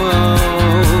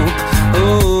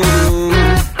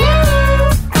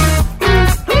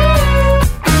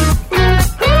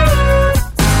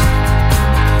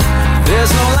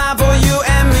 There's no line for you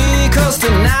and me, cause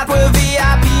tonight we're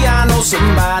VIP. I know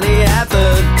somebody at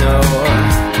the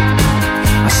door.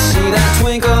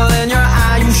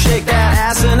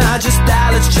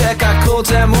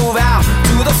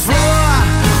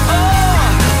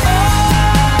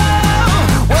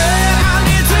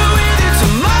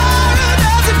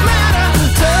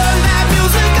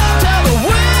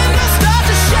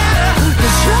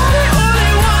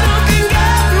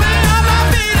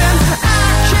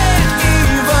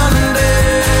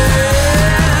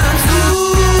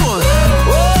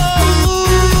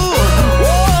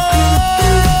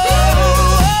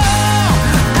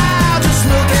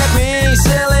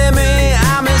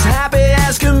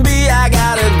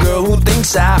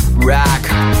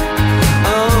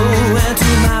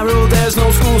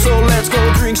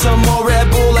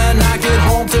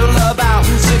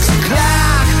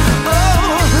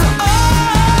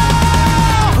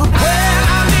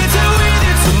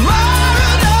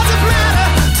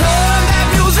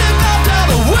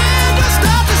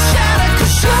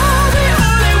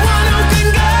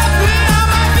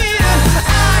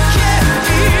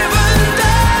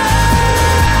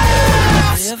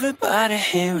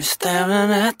 here is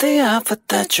staring at the outfit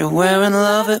that you're wearing.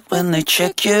 Love it when they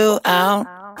check you out.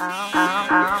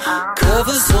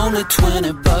 Cover's only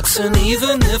 $20, and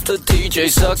even if the DJ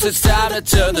sucks, it's time to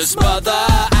turn this mother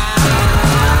out.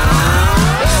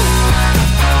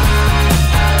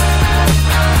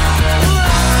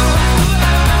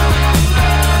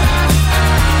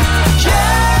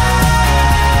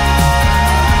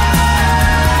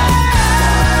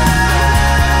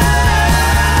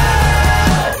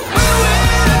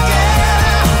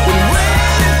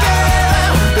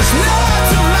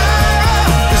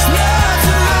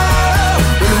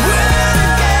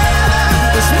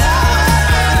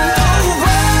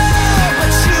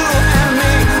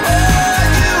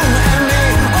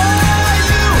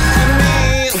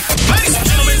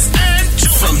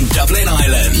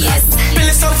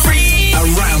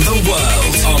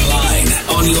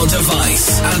 On your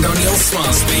device and on your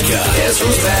smart speaker. Guess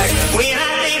who's back? When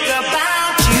I think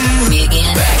about you,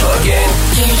 back again.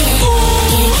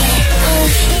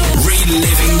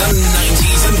 Reliving the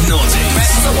 90s and noughties.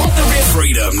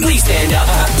 Freedom. Please stand up.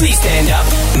 Please stand up.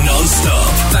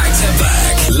 Non-stop. Back to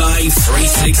back. Live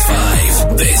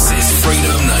 365. This is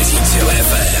Freedom 92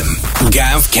 FM.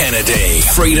 Gav Kennedy.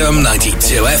 Freedom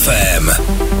 92 FM.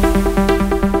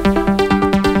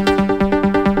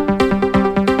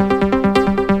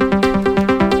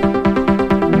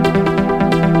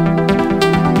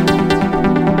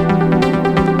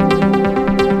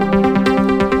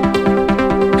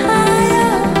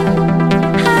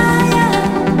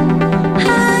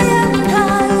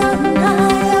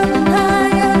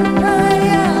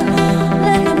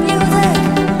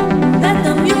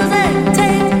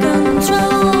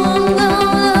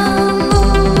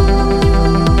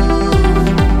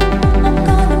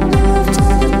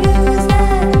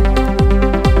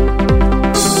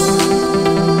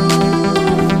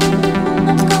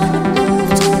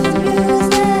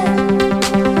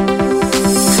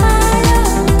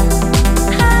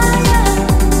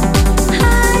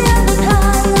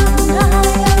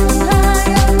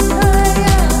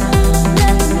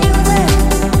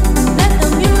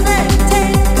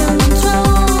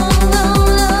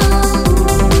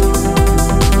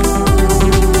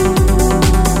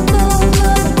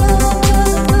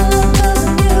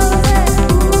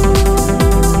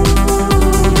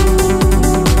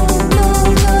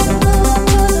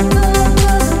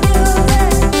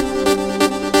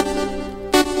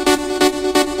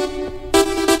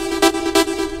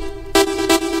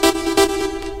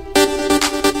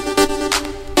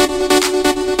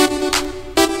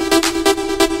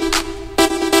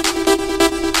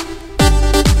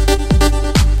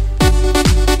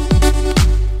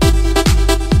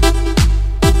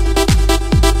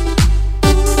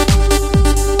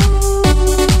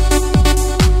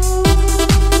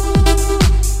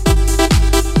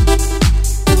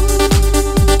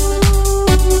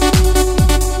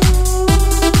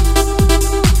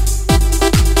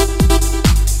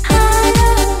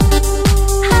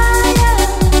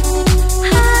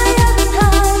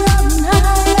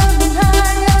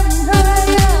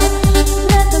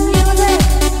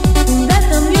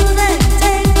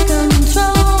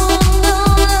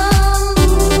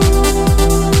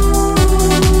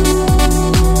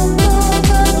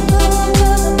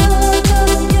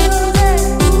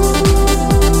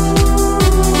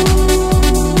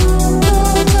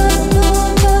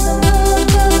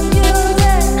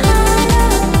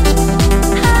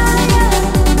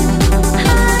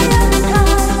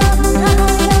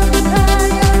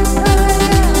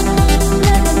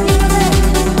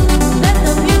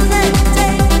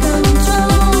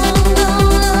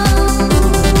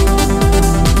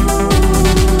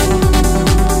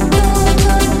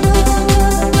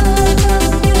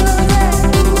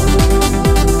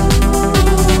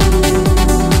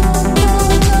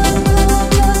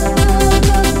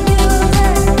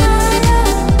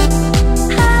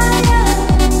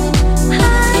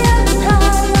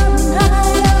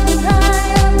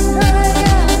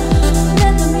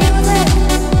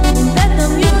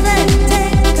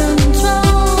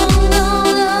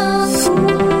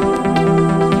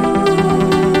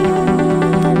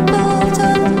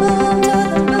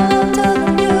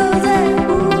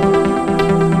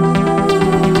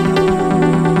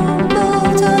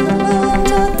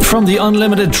 the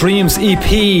Unlimited Dreams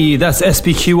EP. That's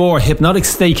SBQR, Hypnotic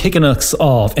State, kicking us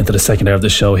off into the second hour of the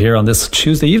show here on this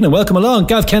Tuesday evening. Welcome along.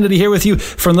 Gav Kennedy here with you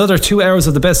for another 2 hours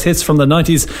of the best hits from the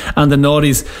 90s and the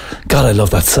noughties. God, I love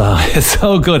that song. It's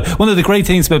so good. One of the great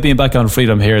things about being back on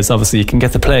Freedom here is obviously you can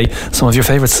get to play some of your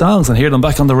favourite songs and hear them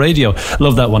back on the radio.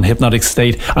 Love that one, Hypnotic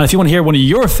State. And if you want to hear one of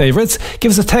your favourites,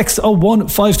 give us a text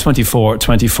 01524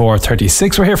 24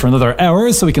 36. We're here for another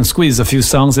hour, so we can squeeze a few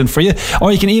songs in for you.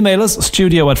 Or you can email us,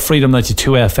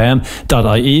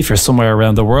 studio@freedom92fm.ie if you're somewhere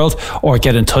around the world, or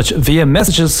get in touch via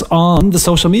messages on the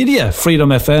social media. Freedom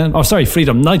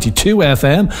 92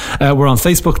 FM. We're on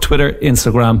Facebook, Twitter,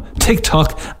 Instagram,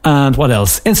 TikTok, and what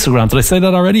else? Instagram. Did I say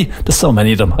that already? There's so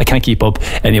many of them. I can't keep up.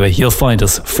 Anyway, you'll find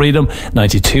us, Freedom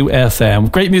 92 FM.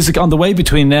 Great music on the way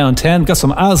between now and 10. Got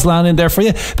some Aslan in there for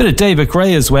you. Bit of David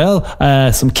Gray as well.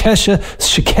 Some Kesha,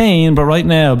 Chicane, but right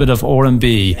now a bit of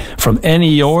R&B from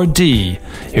NERD.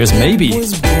 Here's Maybe.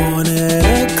 Was born at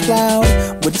a cloud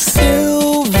with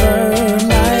silver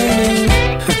lining.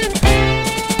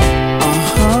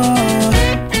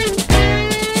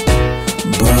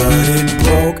 But it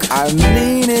broke, I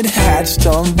mean it hatched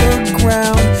on the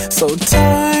ground. So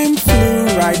time flew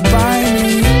right by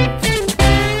me.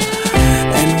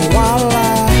 And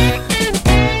voila,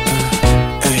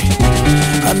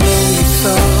 I know you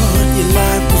thought your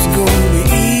life was gonna be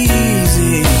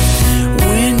easy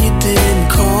when you didn't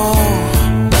call.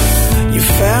 You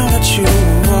found that you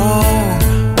were wrong.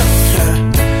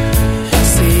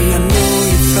 See, I know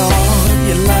you thought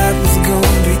your life was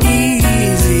gonna be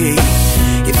easy.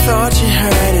 You thought you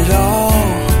had it all,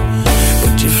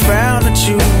 but you found that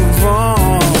you were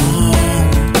wrong.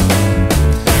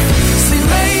 See,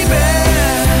 maybe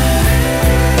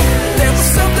there was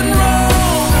something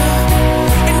wrong,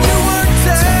 and you weren't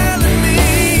telling me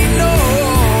no.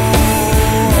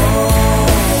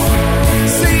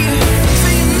 See,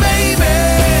 maybe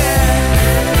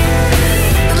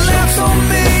the laughs on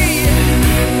me,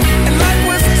 and life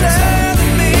was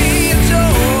telling me a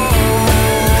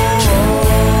joke.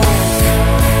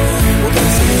 Well, then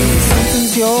say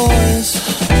something's yours,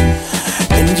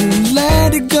 and you let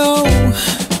it go.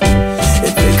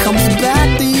 If it comes back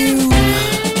to you,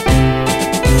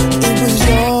 it was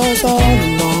yours all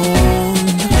along.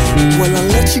 Well, I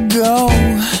let you go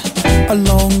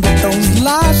along with those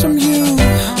lies from you.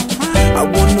 I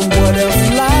wonder what else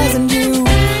lies in you,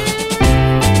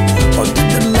 or did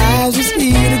the lies just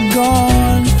eat it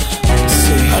gone?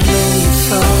 See, I know you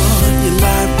thought your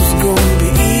life was gonna be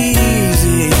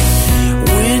easy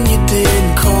when you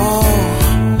didn't call.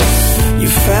 You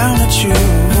found that you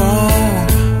were wrong.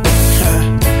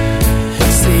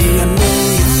 See, I know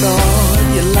you thought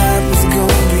your life was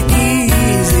gonna be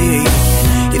easy.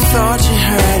 You thought you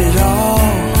had it all,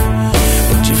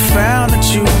 but you found that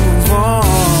you were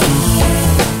wrong.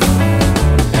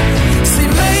 See,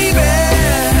 maybe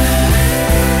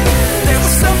there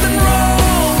was something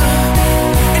wrong,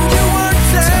 and you weren't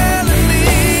telling me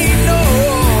no.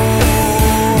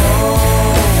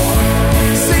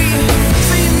 See,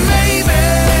 maybe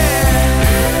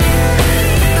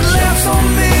the laughs on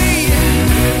me,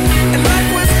 and life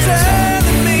was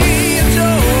telling me a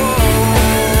joke.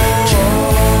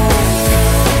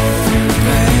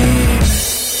 Babe,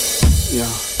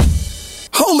 yeah.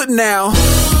 Hold it now.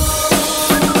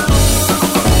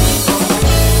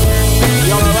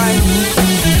 Y'all alright?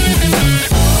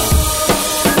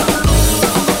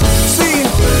 See,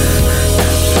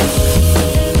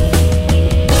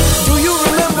 do you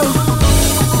remember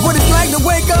what it's like to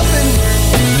wake up and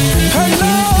her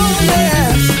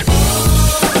loneliness?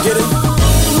 Get it?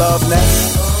 Loveness.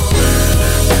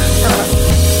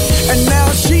 And now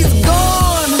she's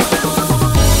gone.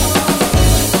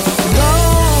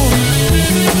 Gone.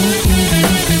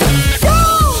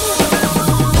 Gone.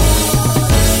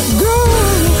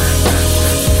 Gone.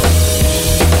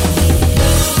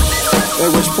 At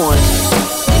which point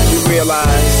you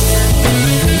realize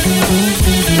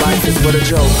life is but a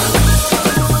joke,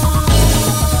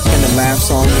 and the laughs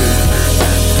on you.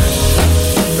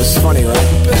 It's funny, right?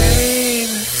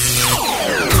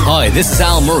 Hi, this is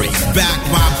Al Murray. Back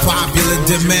by popular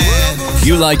demand.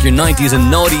 You like your 90s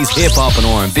and noughties, hip-hop and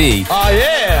R&B? Oh,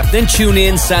 yeah. Then tune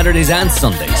in Saturdays and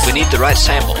Sundays. We need the right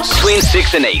samples. Between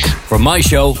 6 and 8. For my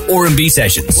show, R&B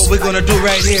Sessions. What we're gonna do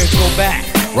right here is go back.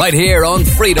 Right here on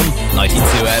Freedom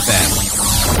 92 FM.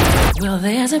 Well,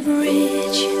 there's a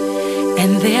bridge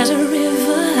and there's a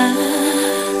river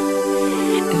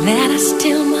that I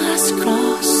still must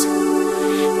cross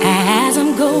as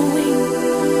I'm going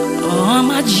on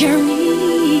my journey.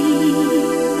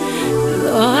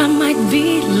 Though I might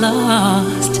be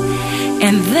lost,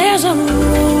 and there's a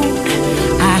road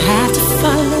I have to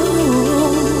follow.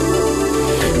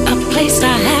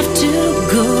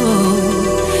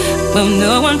 Well,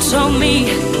 no one told me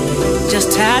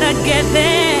just how to get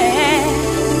there.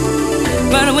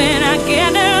 But when I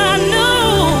get there, I know.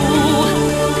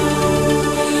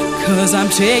 'Cause I'm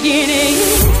taking it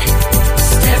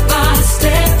step by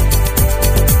step.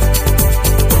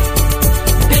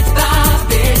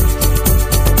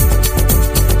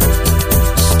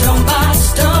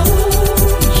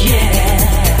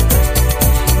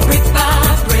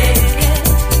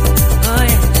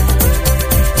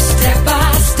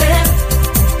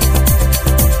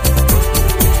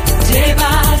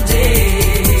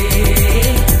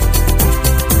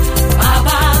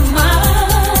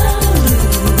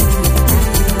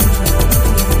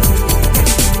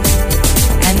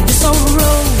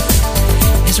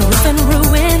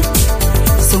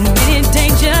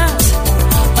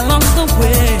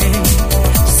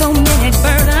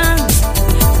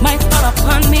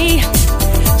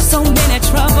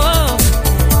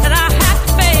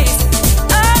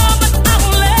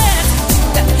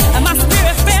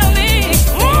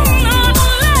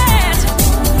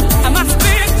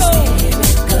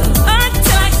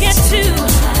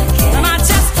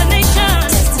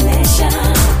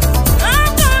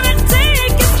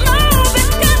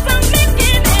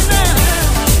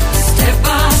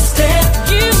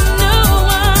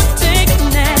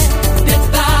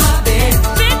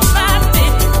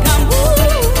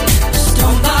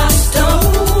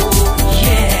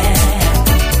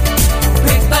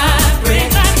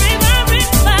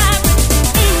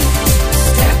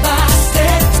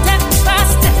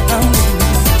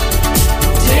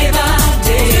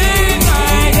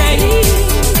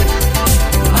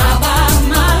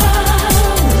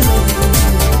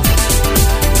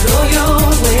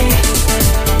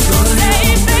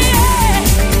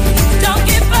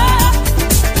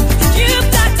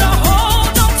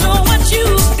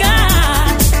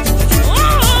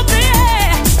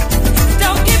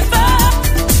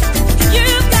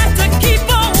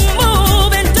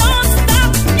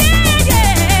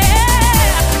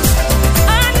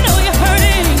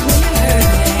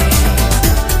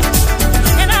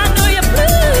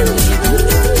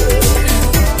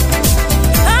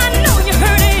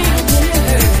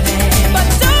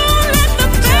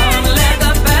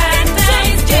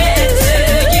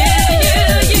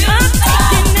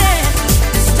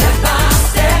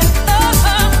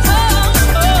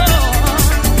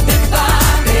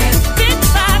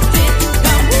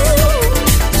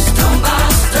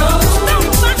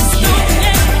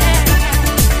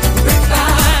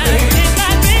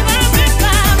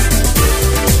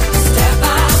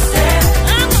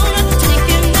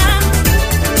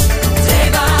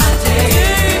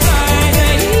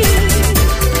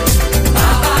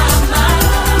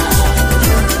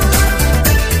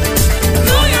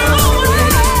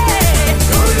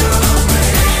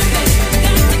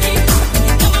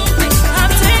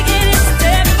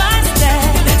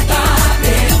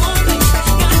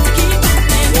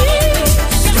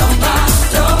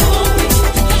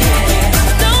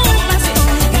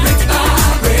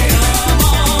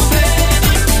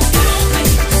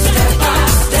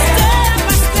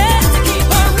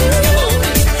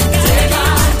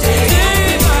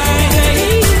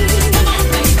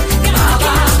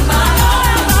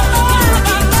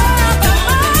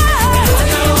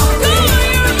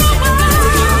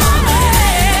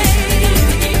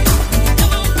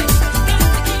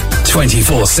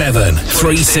 ...24/7,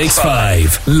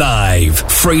 365, live,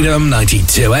 Freedom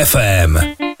 92 FM.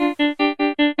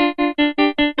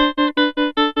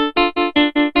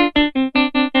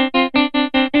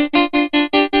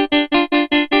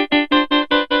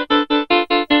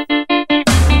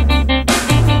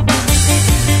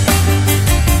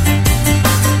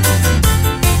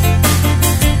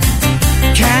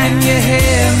 Can you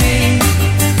hear me?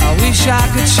 I wish I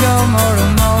could show more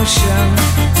emotion.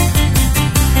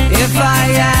 If I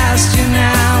asked you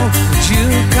now, would you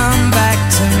come back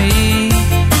to me?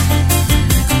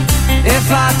 If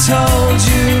I told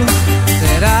you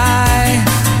that I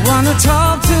want to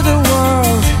talk to the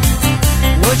world,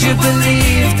 would you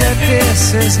believe that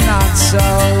this is not so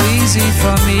easy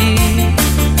for me?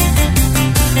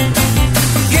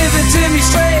 Give it to me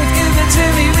straight, give it to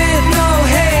me with no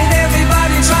hate.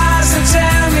 Everybody tries to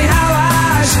tell me how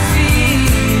I should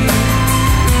feel,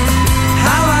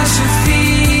 how I should feel.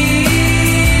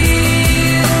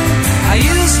 I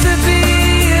used to be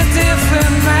a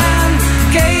different man,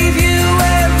 gave you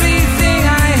everything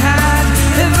I had.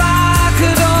 If I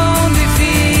could only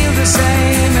feel the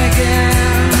same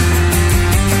again.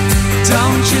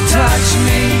 Don't you touch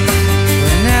me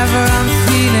whenever I'm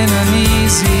feeling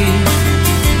uneasy.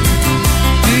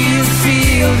 Do you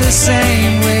feel the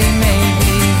same way?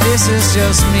 Maybe this is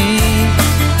just me.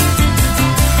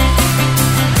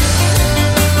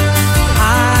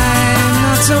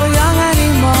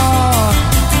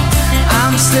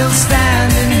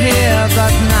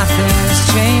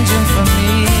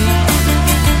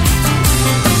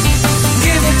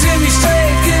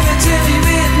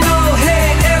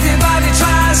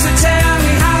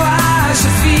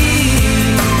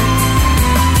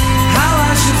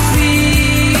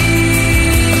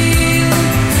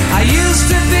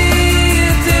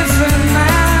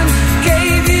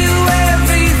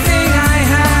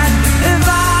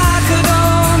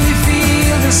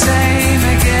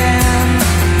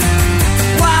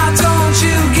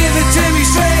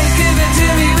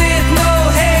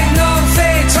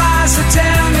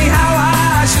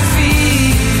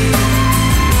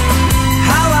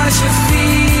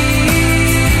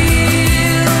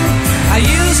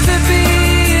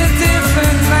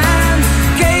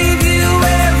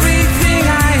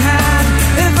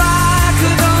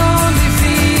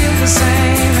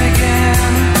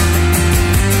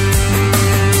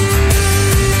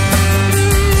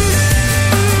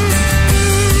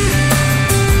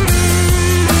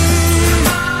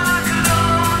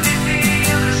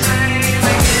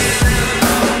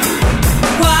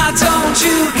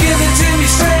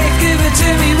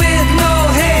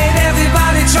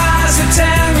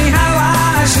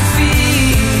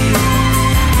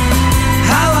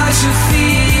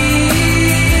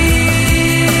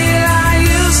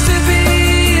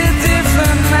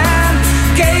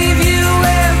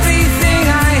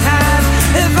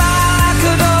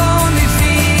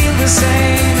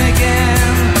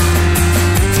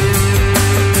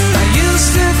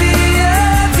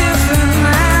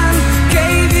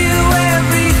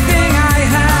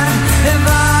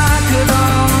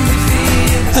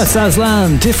 That's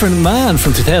Aslan, Different Man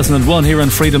from 2001 here on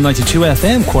Freedom 92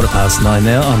 FM, 9:15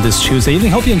 now on this Tuesday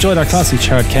evening. Hope you enjoyed our classic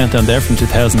chart countdown there from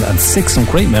 2006. Some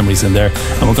great memories in there,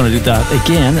 and we're going to do that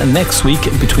again next week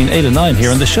between 8 and 9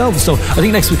 here on the show. So I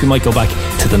think next week we might go back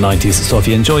to the 90s. So if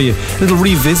you enjoy a little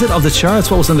revisit of the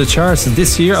charts, what was on the charts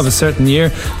this year of a certain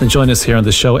year, then join us here on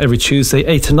the show every Tuesday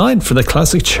 8 to 9 for the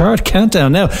classic chart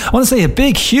countdown. Now I want to say a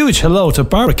big huge hello to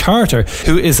Barbara Carter,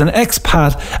 who is an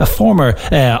expat, a former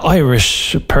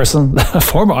Irish person, a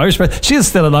former Irish person. She is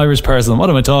still an Irish person. What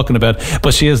am I talking about?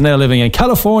 But she is now living in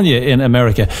California in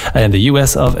America, in the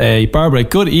US of A. Barbara,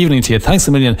 good evening to you. Thanks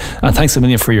a million, and thanks a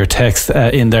million for your text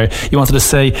in there. You wanted to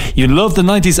say you love the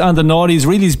 90s and the noughties,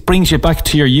 really brings you back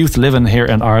to your youth living here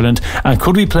in Ireland. And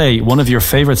could we play one of your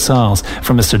favourite songs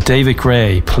from Mr. David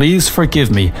Gray? Please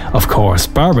Forgive Me, of course.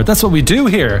 Barbara, that's what we do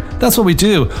here. That's what we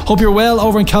do. Hope you're well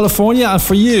over in California. And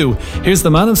for you, here's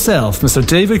the man himself, Mr.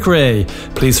 David Gray.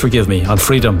 Please Forgive Me on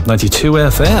Freedom 92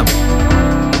 FM.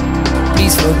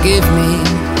 Please forgive me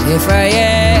if I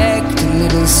act a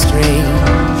little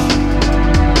strange,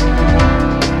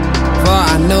 for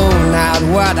I know not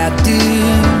what I do.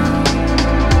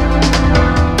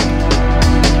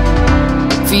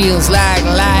 Feels like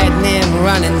lightning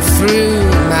running through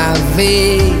my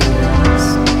veins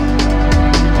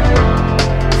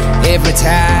every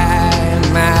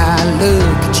time I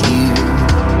look at you.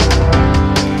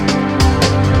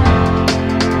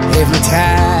 Every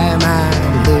time I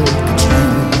look at you.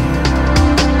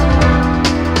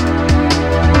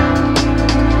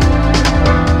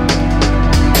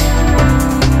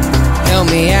 Help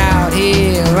me out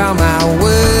here, all my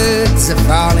words are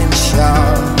falling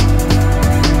short,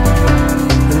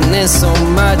 and there's so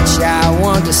much I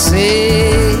want to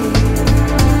say.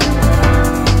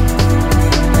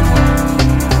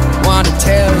 Want to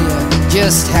tell you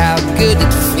just how good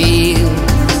it feels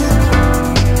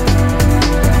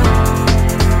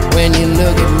when you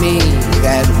look at me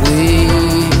that way.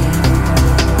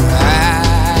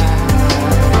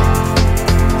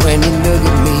 When you look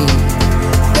at me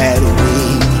that way.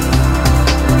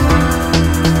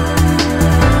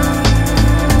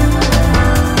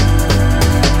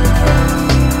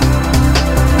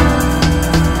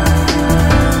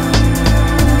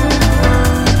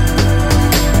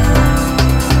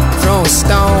 Throw a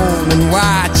stone and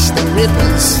watch the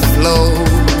ripples flow,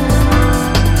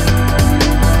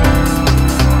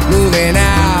 moving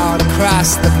out across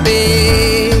the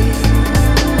bay.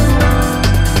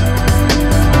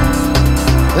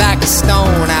 Like a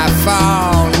stone I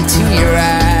fall into your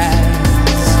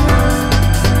eyes,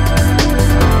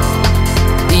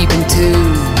 deep into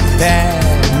that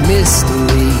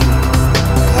mystery.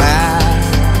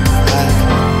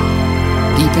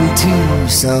 Deep into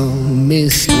some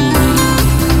mystery.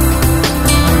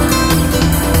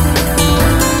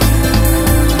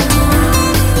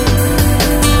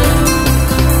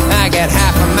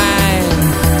 Half a mind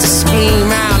to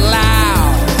scream out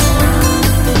loud.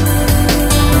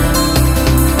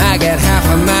 I got half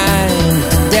a mind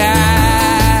to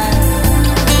die,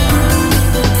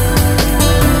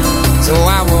 so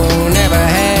I won't ever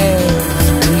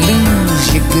have to lose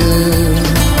you good.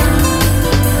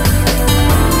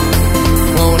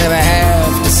 Won't ever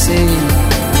have to say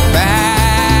bye.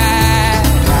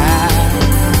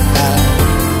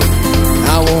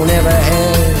 I won't ever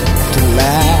have to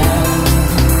lie.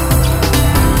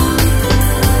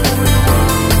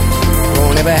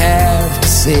 Never have to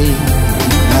say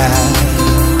goodbye.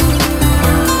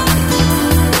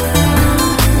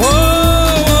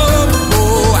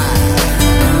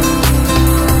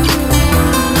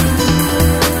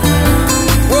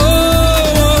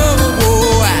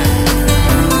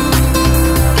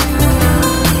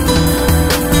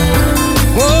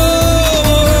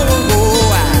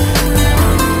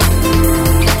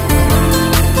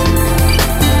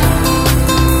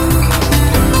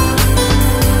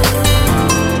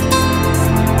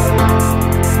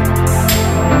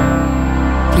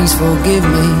 Please forgive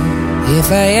me if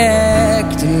I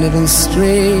act a little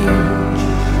strange,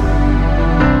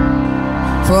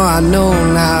 for I know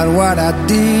not what I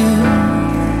do.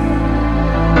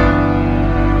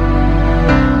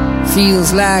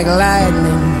 Feels like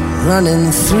lightning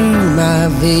running through my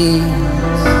veins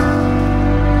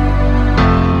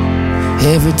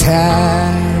every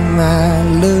time I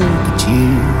look at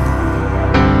you.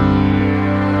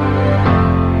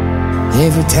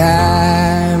 Every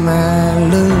time I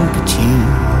look at you.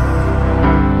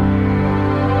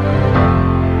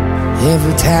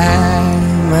 Every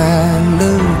time I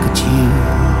look at you.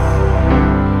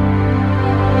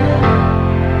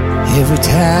 Every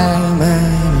time I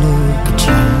look at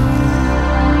you.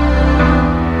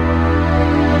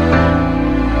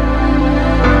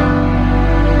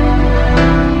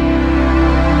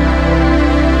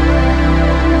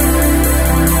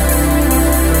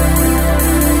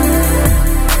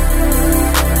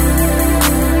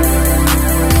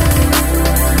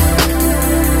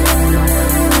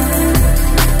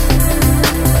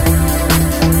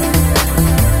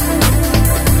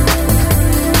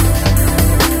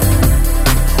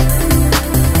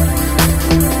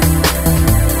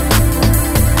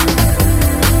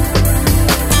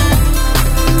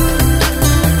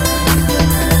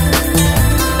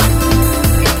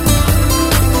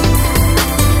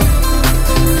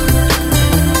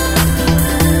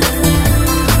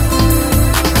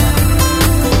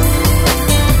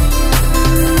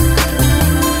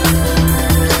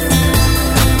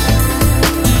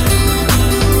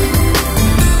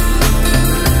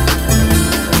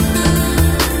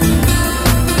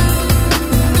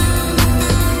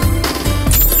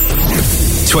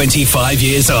 25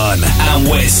 years on, and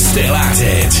we're still at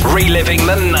it. Reliving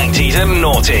the 90s and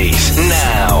noughties.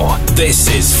 Now,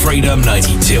 this is Freedom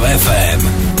 92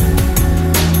 FM.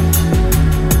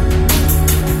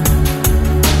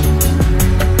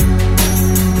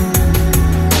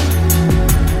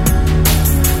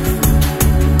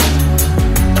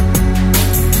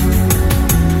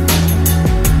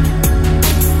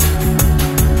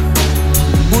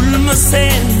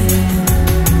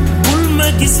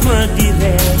 Gis ma di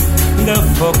reer nga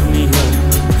foog ni yow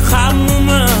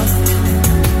xamuma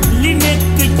li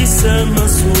nekk ci sama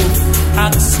suuf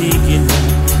ak sigina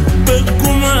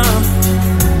bëgguma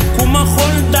ku ma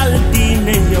xool dal di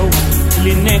ne yow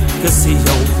li nekk si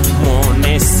yow moo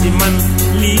ne si man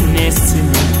li ne si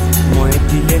man mooy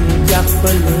di leen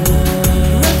jàppale.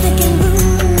 Nothing can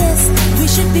ruin this. We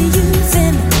should be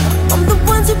using. I'm the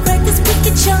ones who practice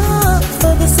wicked charm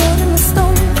for the sword and the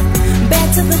stone. Bad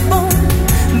to the bone.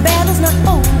 Battle's not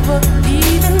over,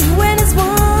 even when it's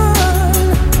won.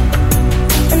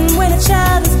 And when a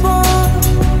child is born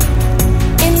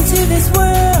into this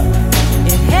world,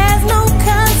 it has no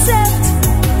concept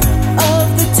of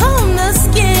the tone the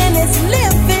skin is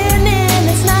living in.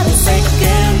 It's not a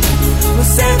second,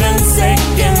 we're 7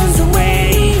 seconds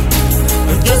away.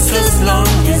 Just as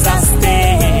long as I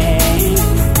stay,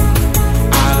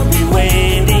 I'll be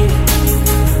waiting.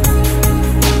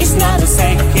 It's not a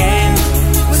second,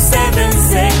 7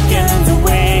 seconds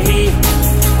away,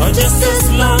 or just as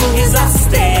long as I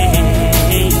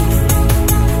stay,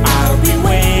 I'll be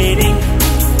waiting,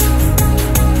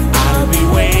 I'll be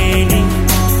waiting,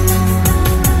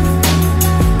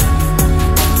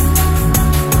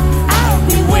 I'll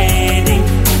be waiting.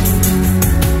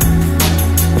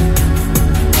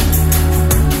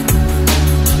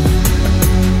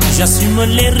 J'assume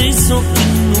les raisons qui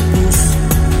nous poussent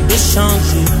de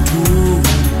changer tout.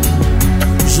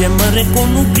 J'aimerais qu'on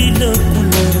oublie le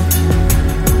couleur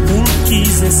pour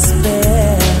qu'ils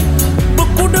espèrent.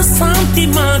 Beaucoup de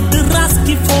sentiments, de race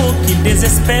qu'il faut qu'ils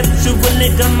désespèrent. Je veux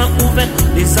les gamins ouverts,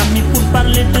 les amis pour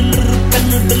parler de leur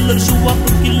peine, de leur joie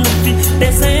pour qu'ils le vivent.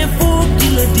 Des infos qui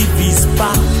ne divisent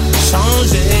pas.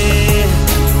 Changer.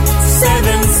 7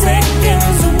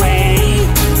 seconds away,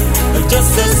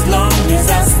 just as long as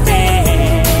I stay,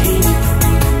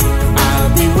 I'll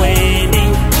be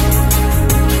waiting.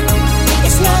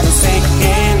 Not a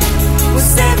second, we're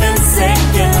 7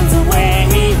 seconds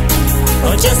away,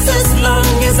 or just as long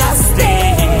as I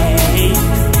stay,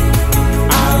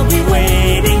 I'll be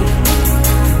waiting,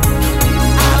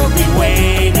 I'll be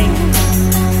waiting,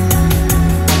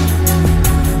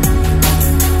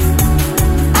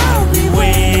 I'll be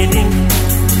waiting.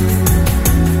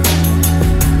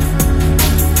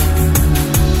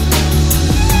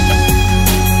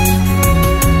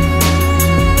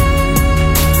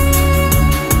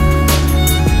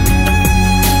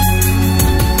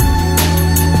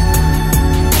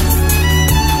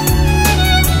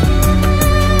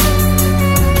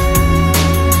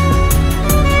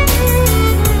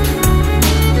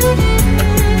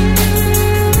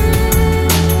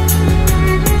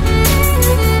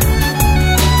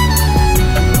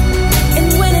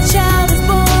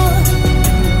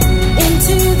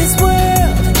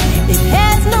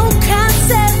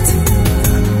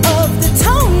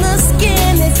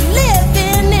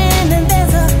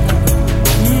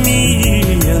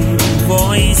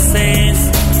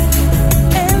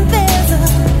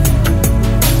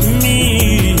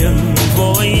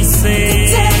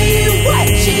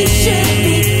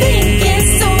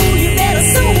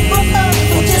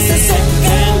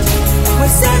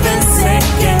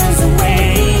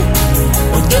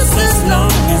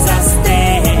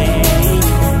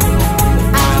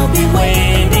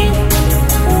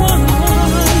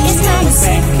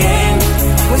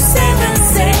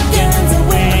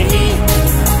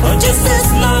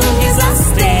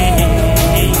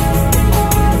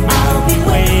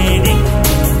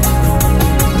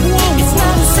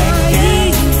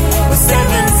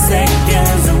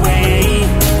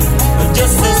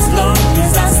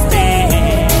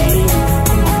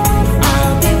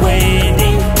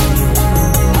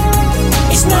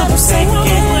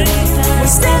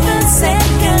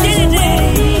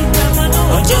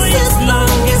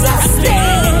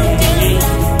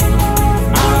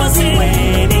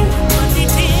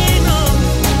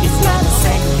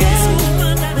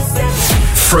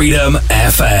 Freedom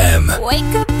FM.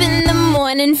 Wake up in the morning.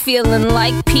 morning feeling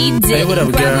like P. Diddy. Hey, what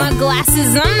up, Grab girl? my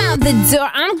glasses, I'm out the door.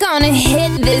 I'm gonna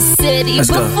hit this city. Let's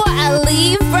go. Before I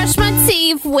leave, brush my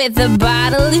teeth with a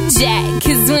bottle of Jack.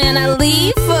 Cause when I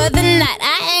leave for the night,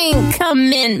 I ain't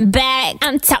coming back.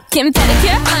 I'm talking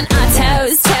pedicure on our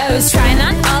toes, toes. Trying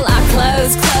on all our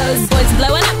clothes, clothes. Boys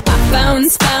blowing up our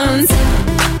phones, phones.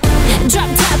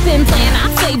 Dropped up and playing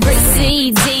our favorite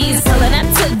CDs. Pulling up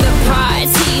to the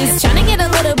parties. Trying to get a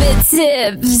little bit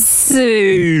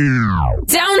tipsy.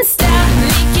 Don't stop,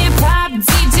 make it pop.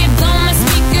 DJ, blow my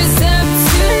speakers up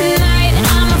tonight.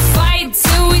 I'ma fight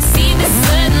till we see the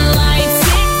sunlight.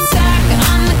 Tick-tock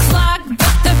on the clock,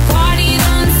 but the party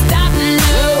don't stop,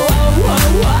 no.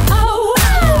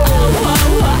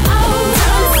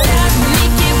 Don't stop,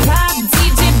 make it pop.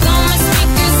 DJ, blow my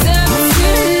speakers up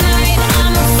tonight.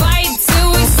 I'ma fight till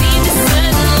we see the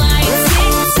sunlight.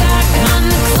 Tick-tock on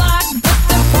the clock, but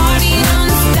the party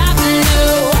don't stop, no.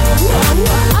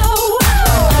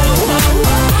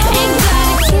 Ain't got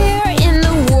a care in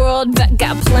the world, but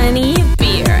got plenty of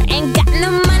beer. Ain't got no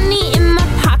money in my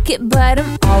pocket, but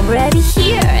I'm already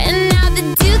here. And now the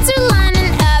dudes are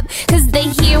lining up, cause they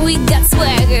hear we got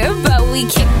swagger. But we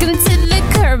kick them to the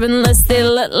curb unless they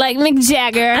look like Mick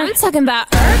Jagger. I'm talking about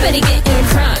everybody getting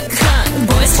crunk, crunk.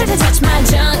 Boys try to touch my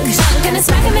junk, junk. Gonna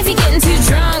smack him if you're getting too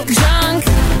drunk, drunk.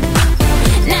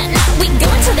 Nah, nah, we go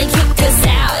until they kick us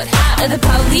out, out. The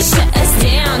police shut us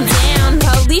down, down.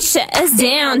 Police shut us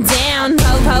down, down.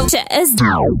 Po-po shut us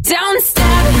down. Don't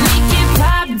stop, make it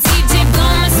pop. DJ, blow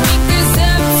my speakers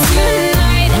up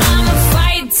tonight. I'ma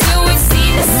fight till we see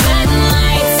the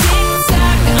sunlight.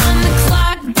 Tick-tock on the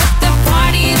clock, but the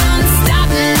party don't stop,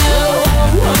 no.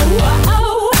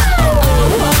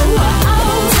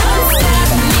 Don't stop,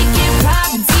 make it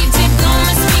pop. DJ, blow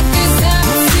my speakers up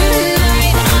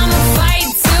tonight. I'ma fight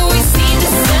till we see the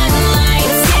sunlight.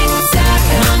 Tick-tock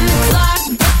on the clock,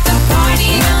 but the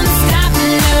party don't stop,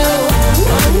 no.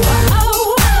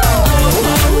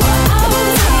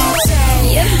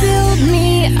 You build me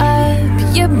up,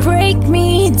 you break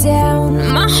me down.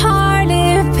 My heart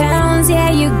it pounds,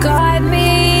 yeah, you got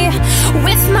me.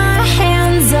 With my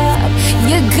hands up,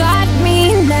 you got me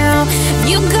now.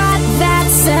 You got that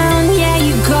sound, yeah,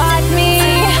 you got me.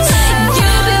 You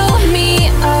build me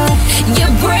up, you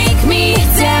break me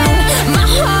down. My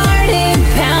heart it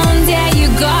pounds, yeah, you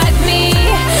got me.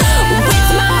 With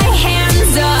my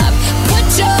hands up, put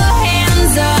your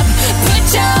hands up, put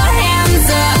your hands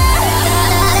up.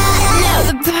 Now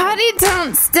the party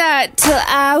don't start till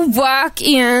I walk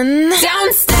in.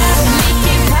 Don't stop, make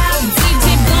it pop. DJ,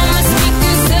 blow my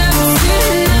speakers up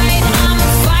tonight. I'ma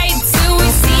fight till we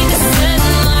see the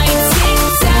sunlight.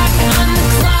 Tick-tock on the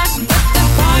clock, but the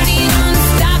party don't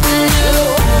stop, no.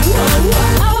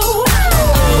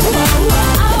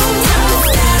 Don't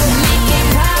stop, make it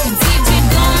pop. DJ,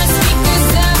 blow my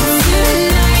speakers up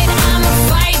tonight. I'ma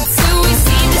fight till we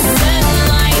see the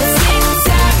sunlight.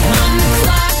 Tick-tock on the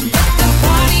clock, but the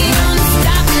party don't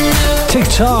stop, no.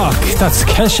 TikTok, that's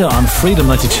Kesha on Freedom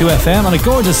 92 FM, and a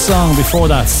gorgeous song before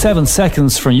that, 7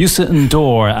 Seconds from Yusa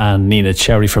Ndor and Nina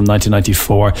Cherry from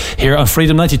 1994, here on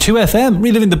Freedom 92 FM,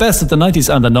 reliving the best of the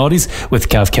 90s and the noughties with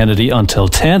Gav Kennedy until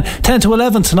 10 to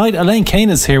 11 tonight. Elaine Kane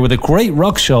is here with a great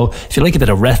rock show. If you like a bit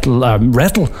of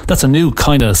Rettle, that's a new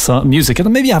kind of music,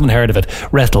 and maybe you haven't heard of it.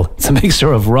 Rettle, it's a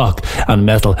mixture of rock and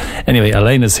metal. Anyway,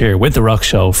 Elaine is here with the rock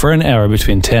show for an hour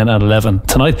between 10 and 11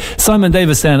 tonight. Simon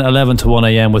Davis then 11 to 1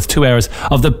 a.m. with 2 hours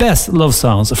of the best love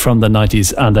songs from the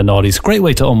 90s and the noughties. Great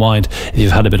way to unwind if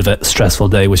you've had a bit of a stressful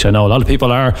day, which I know a lot of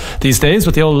people are these days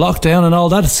with the old lockdown and all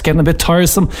that. It's getting a bit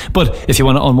tiresome, but if you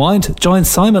want to unwind, join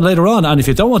Simon later on. And if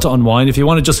you don't want to unwind, if you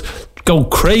want to just go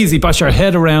crazy, bash your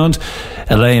head around,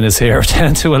 Elaine is here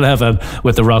 10 to 11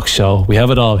 with the rock show. We have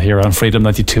it all here on Freedom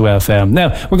 92 FM. Now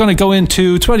we're going to go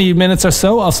into 20 minutes or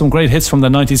so of some great hits from the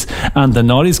 90s and the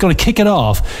noughties. Going to kick it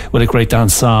off with a great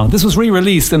dance song. This was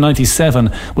re-released in 97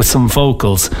 with some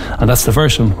vocals, and that's the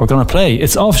version we're going to play.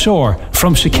 It's Offshore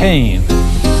from Chicane.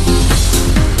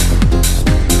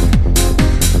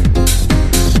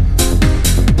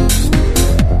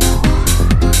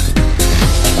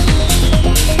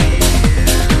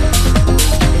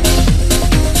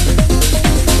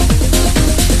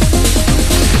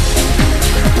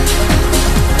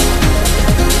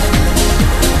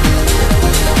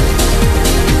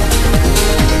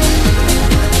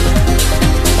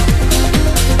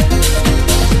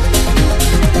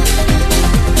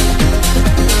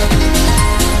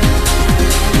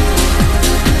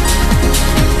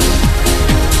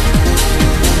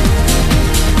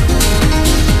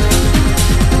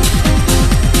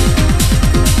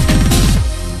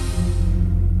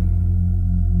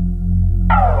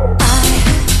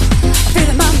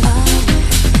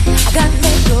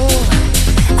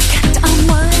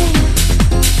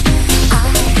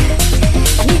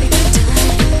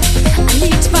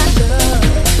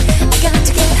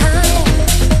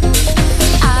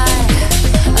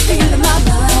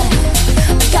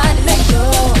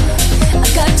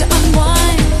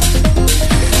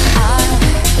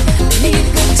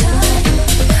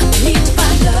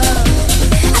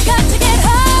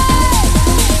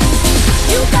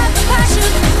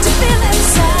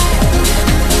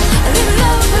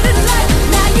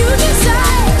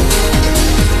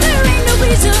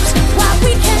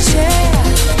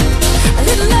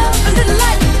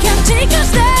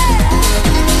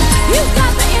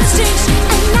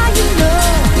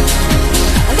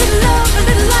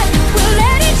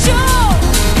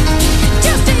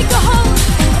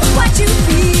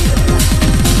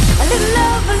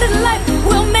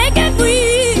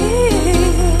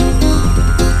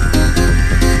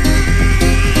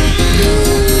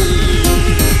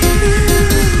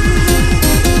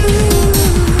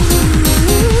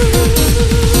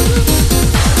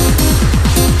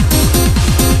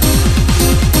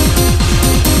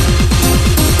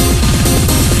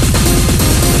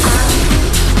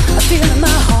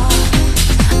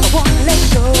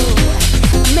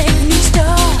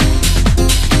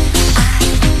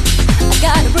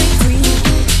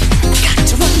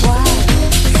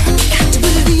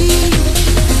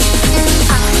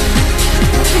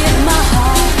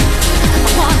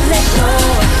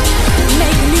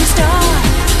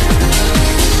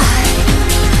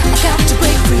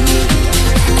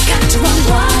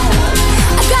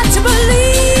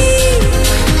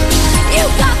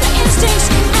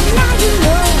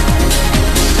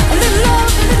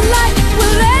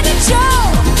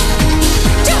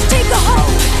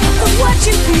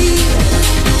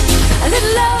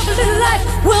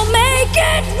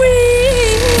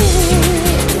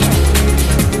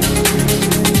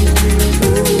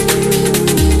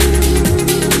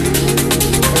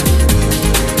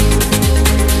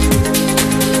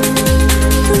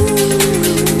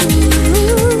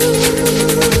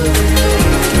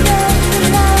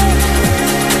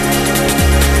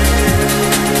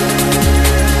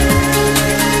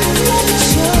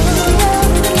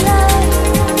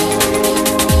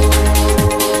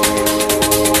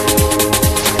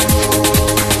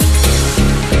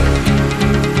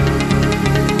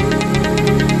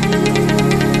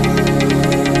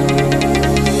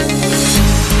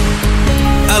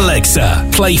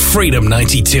 play Freedom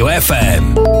 92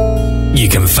 FM. You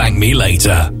can thank me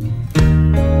later.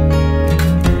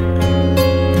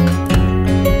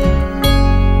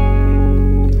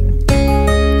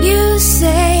 You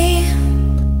say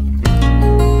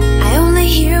I only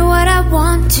hear what I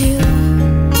want to.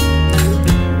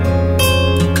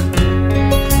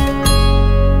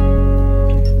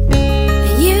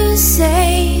 You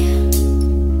say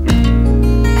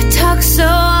I talk so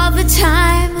all the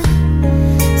time,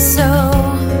 so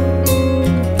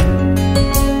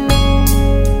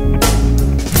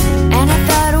and I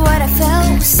thought what I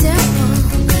felt was simple,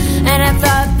 and I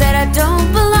thought that I don't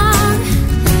belong,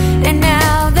 and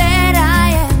now that I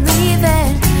am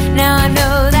leaving, now I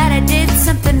know that I did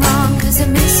something wrong, 'cause I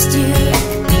missed you.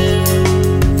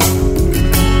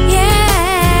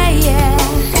 Yeah, yeah,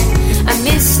 I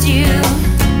missed you.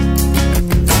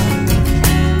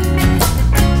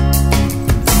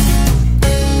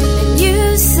 And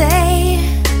you say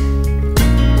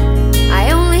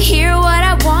I only hear what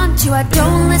I want to. I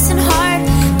don't listen hard,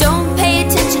 don't pay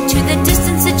attention to the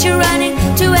distance that you're running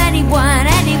to anyone,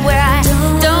 anywhere. I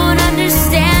don't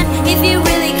understand if you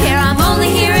really care. I'm only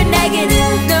hearing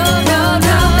negative. No, no,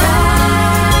 no.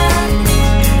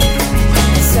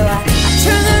 So I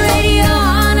turn the radio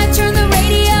on, I turn the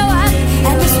radio up,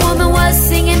 and this woman was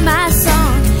singing my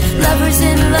song. Lover's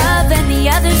in love and the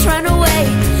others run away.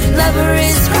 Lover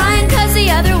is crying 'cause the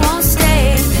other won't stay.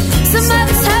 Some of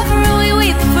us suffer and we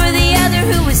weep for the other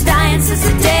who was dying since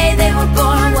the day they were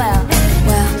born. Well,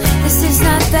 this is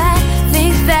not that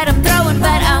thing that I'm throwing,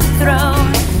 but I'm thrown.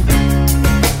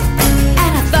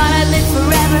 And I thought I'd live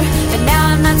forever, but now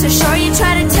I'm not so sure. You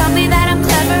try to tell me that I'm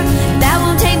clever, that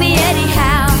won't take me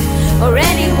anyhow or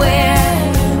anywhere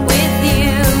with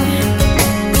you.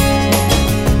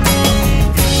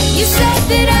 You said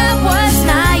that I was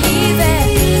naive,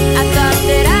 I thought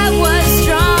that I was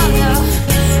strong. Oh,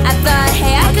 I thought,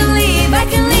 hey, I can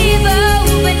leave, oh,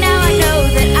 but now I know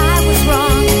that I was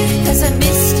wrong, 'cause I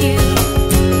missed you.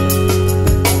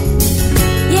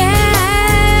 Yeah,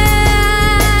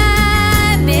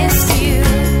 I missed you.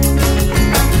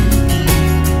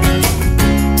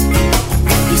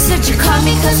 You said you called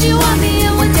me 'cause you want me,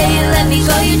 and one day you let me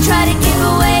go. You try to give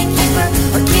away a keeper,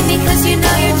 or keep me 'cause you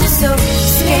know you're just so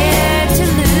scared to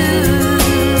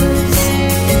lose.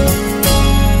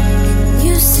 And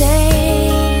you say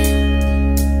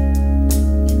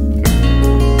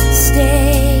stay.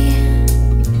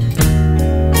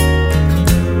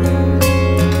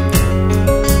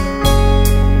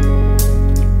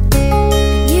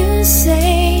 You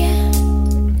say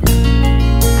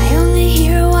I only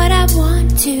hear what I want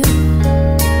to.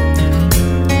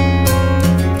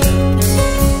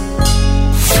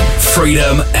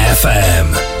 Freedom FM.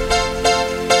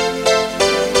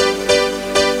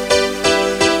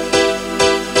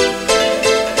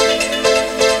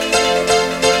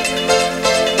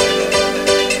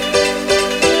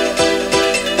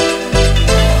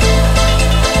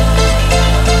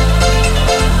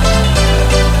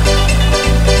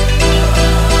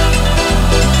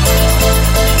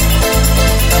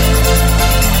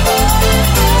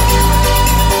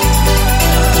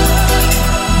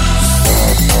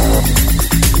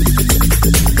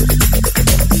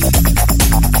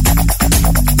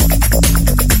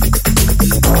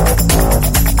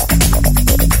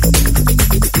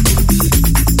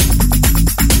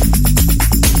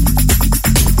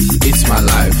 It's my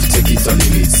life, take it or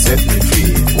leave it, set me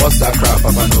free. What's that crap?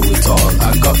 Papa know it all.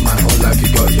 I got my own life, you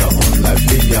got your own life.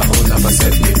 Live your own life and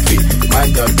set me free.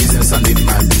 Mind your business and live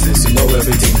my business. You know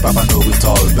everything, Papa know it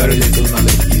all. Very little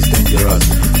knowledge is dangerous.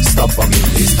 Stop bugging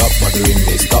me, stop bothering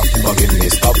me, stop bugging me,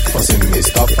 stop fussing me,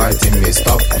 stop fighting me,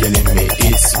 stop yelling me.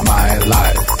 It's my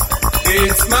life.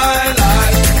 It's my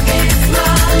life. It's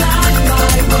my life,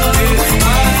 my world. It's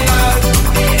my life.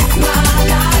 It's my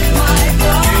life, my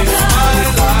world. It's my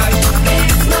life.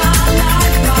 It's my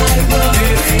life, my world.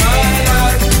 It's my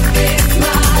life. It's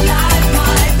my life,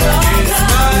 my world. It's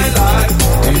my life.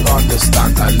 Do you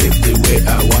understand? I live the way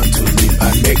I want to live.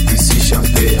 I make decisions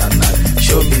day and night.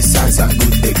 Show me signs and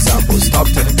good examples. Stop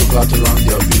telling people how to run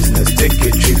your business. Take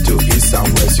a trip to east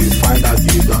and west. You find out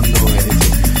you don't know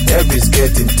anything. Everybody's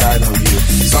getting tired of you.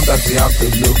 Sometimes you have to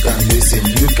look and listen.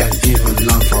 You can even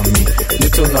learn from me.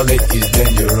 Little knowledge is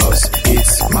dangerous.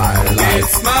 It's my life.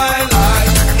 It's my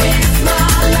life. It's my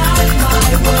life, my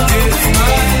world. It's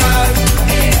my life.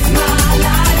 It's my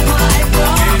life, my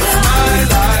world. It's my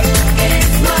life.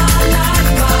 It's my life,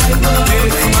 my world.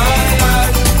 It's my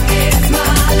life. It's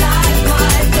my life,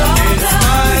 my world. It's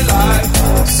my life.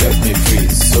 Set me free,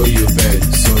 so you bet,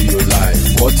 so you lie.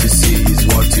 What you see is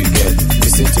what you get.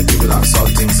 Listen to people and saw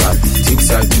things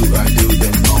I do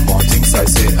them no more. Things I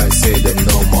say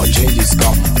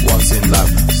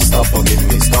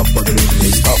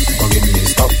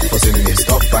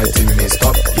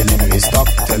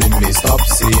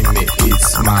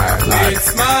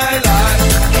It's my life.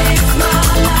 It's my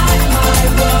life, my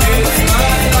world. It's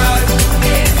my life.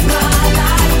 It's my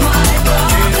life, my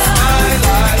world. It's my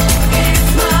life. It's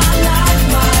my life,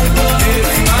 my world.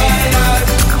 It's my life.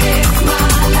 It's my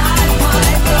life, my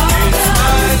world. It's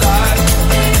my life.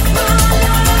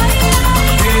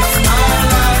 It's my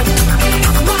life.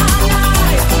 It's my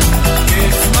life. It's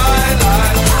my life. It's my life.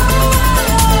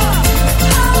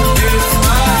 It's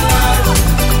my life. It's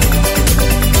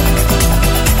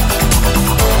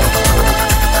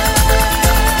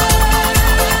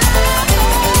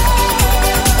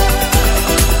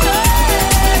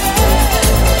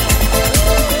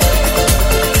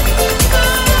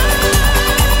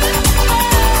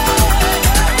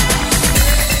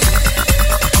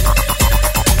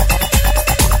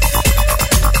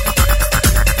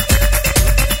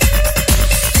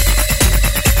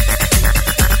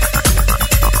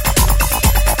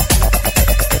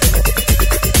life.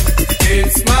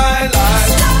 It's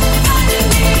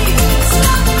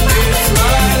my life. It's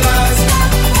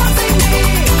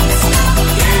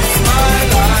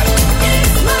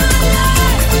my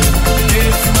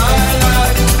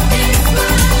life.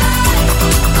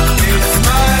 It's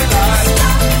my life.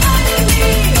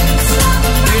 It's my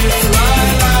life. It's my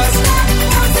life. It's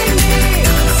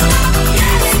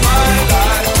my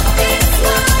life. It's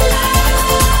my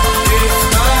life. It's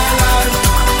my life.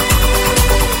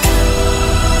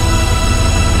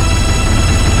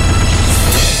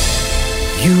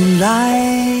 You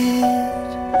light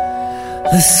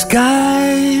the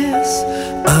skies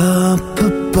up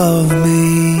above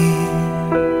me.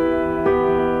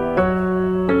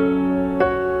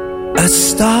 A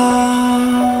star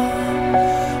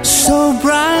so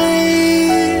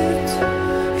bright,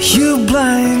 you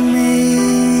blind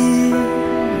me.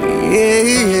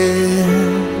 Yeah.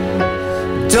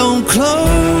 Don't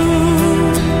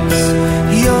close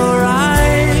your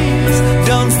eyes,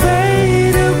 don't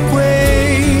fade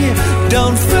away,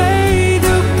 don't fade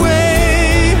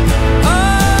away. Oh,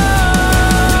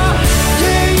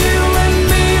 yeah, you and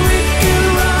me, we can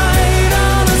ride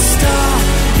on a star.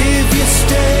 If you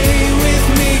stay with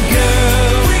me,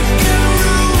 girl, we can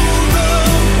rule the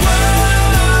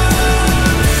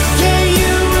world. Yeah,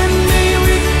 you and me,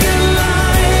 we can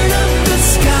light up the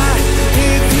sky.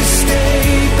 If you stay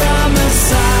by my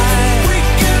side, we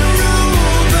can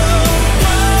rule the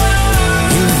world.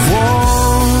 You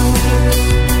won't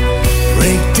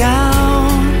break down,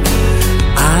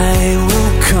 I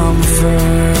will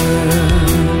comfort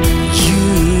you.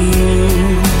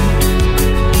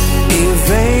 If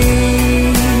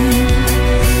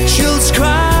angels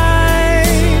cry,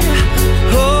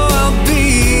 oh, I'll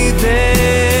be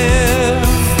there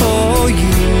for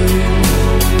you.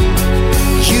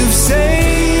 You've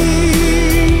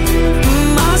saved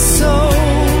my soul.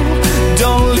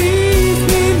 Don't leave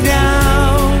me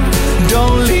now.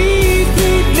 Don't leave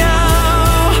me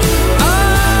now. Oh,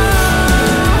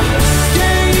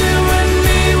 yeah, you and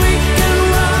me, we can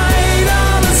ride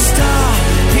on a star.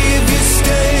 If you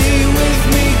stay with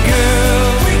me, girl,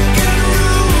 we can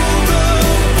rule the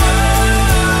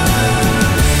world.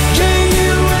 Yeah,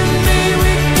 you and me,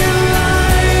 we can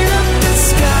light up the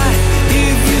sky.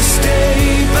 If you stay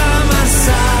by my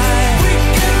side, we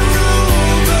can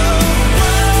rule the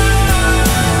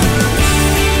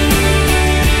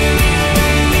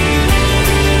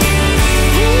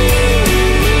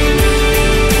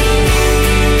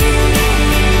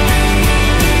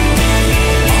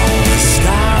All the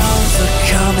stars are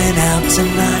coming out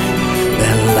tonight.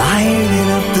 They're lighting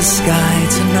up the sky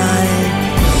tonight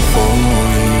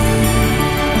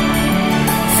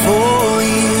for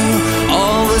you.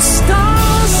 All the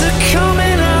stars are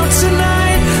coming out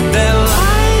tonight. They're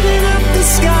lighting up the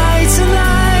sky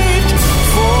tonight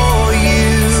for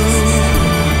you.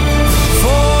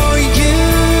 For you.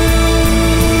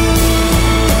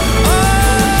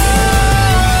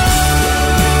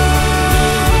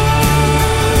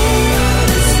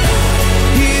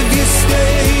 If you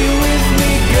stay with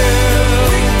me, girl,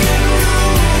 we can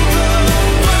rule the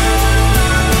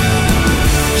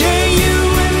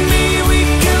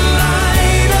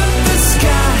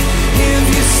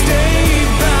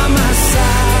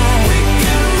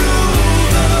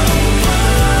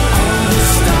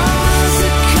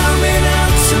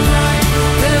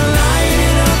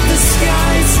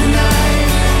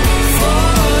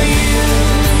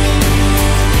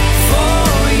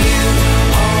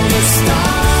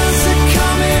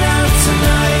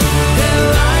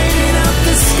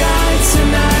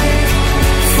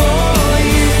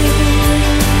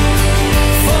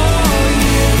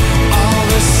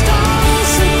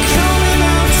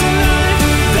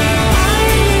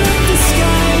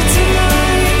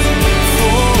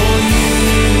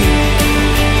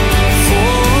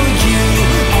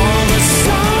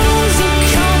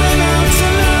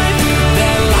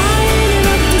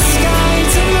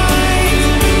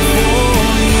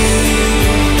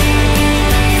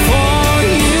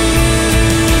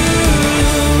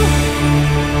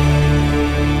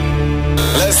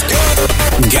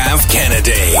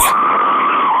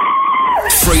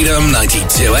Freedom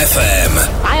 92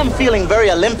 FM. I am feeling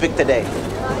very Olympic today.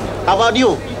 How about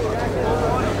you?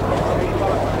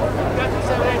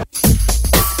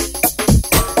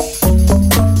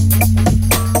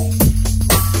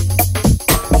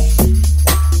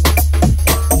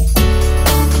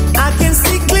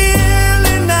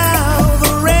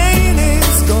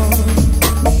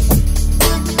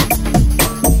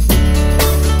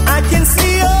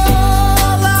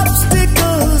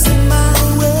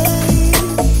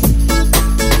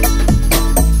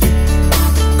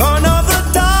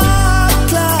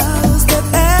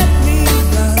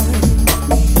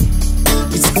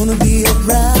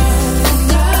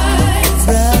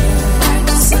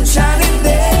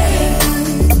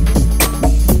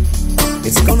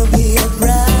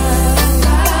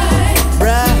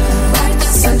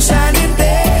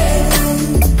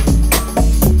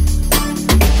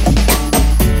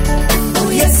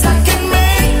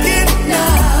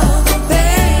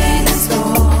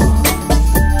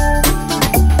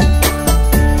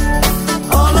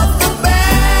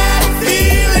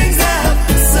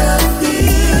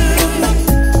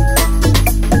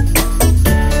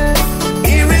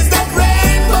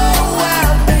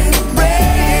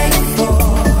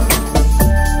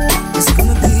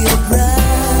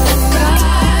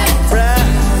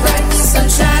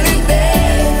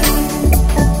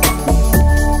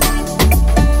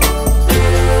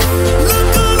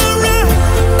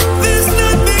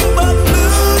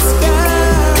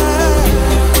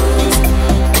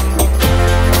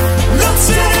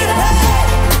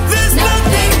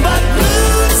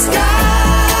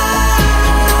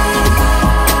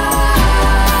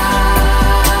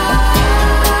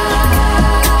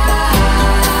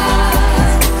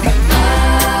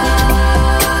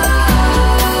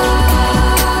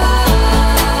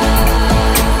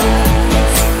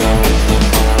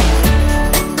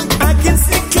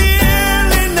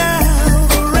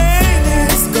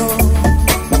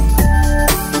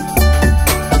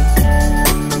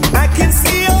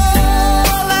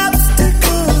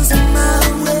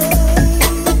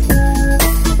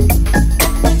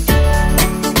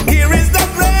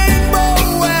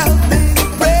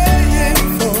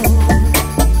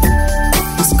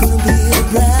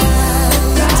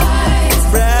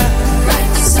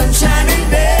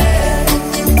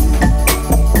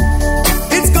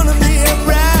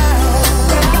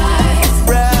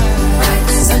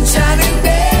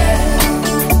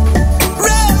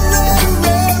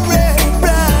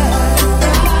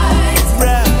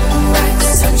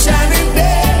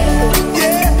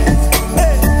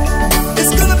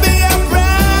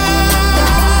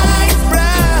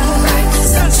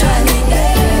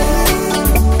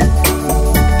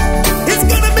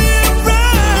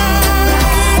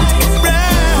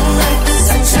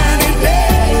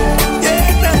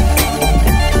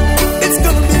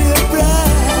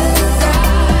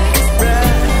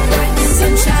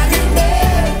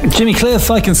 Jimmy Cliff,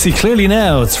 I Can See Clearly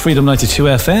Now. It's Freedom 92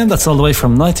 FM. That's all the way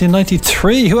from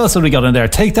 1993. Who else have we got in there?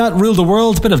 Take That, Rule the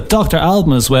World. A bit of Dr.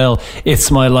 Alban as well. It's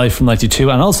My Life from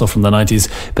 92 and also from the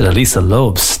 90s. Bit of Lisa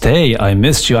Loeb, Stay, I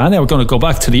Missed You. And now we're going to go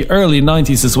back to the early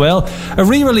 90s as well. A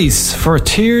re-release for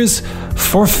Tears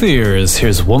for Fears.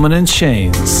 Here's Woman in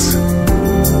Chains.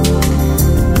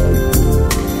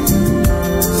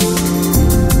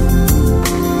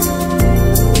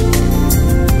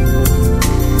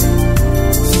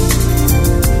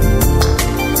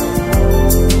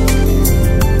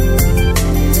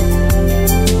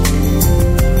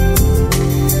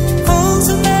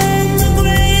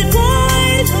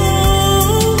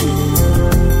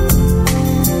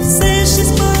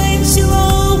 She'll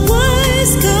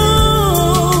always go.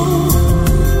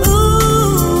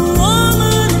 Ooh,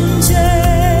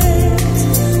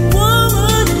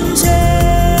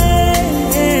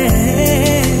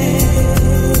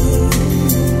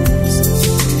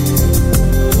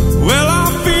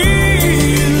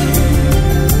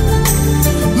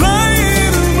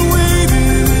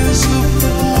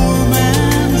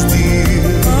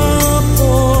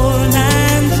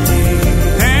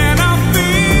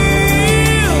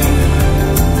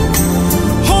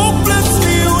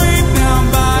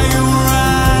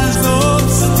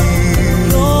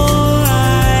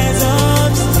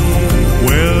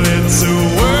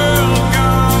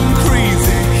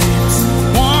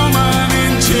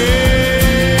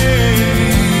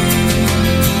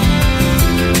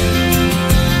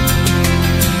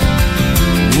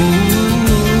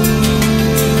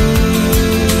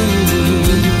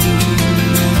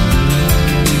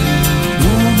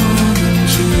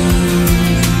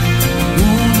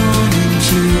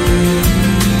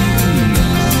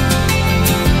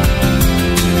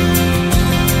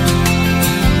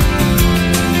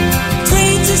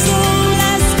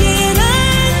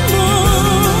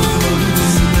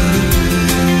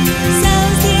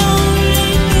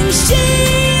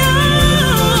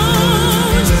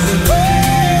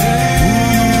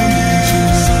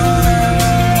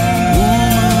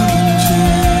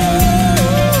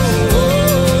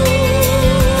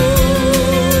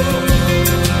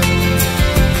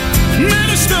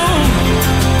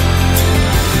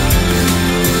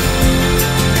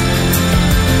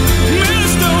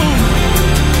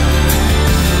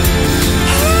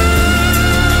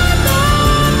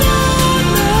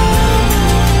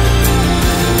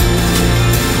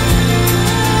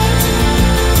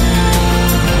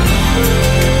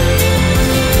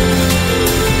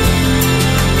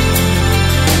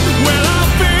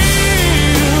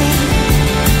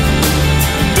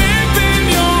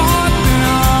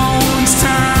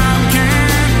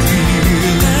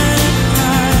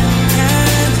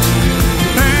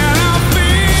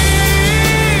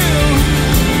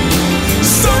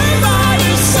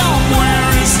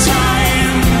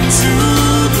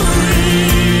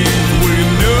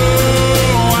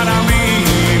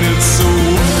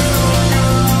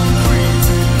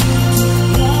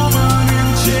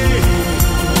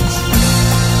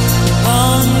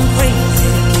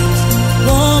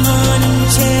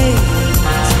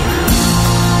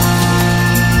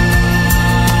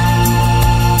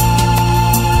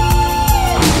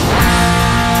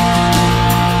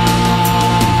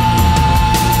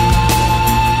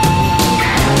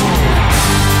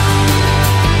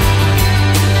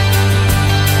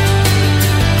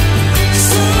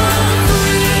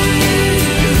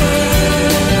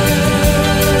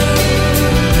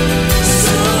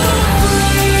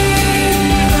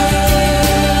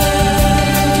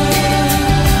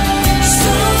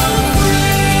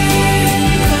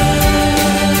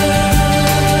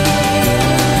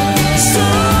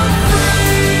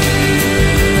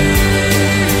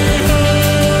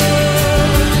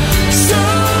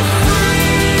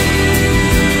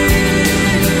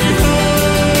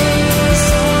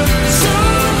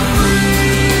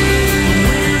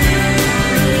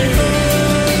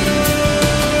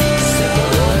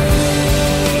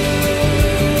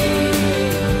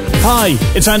 Hi,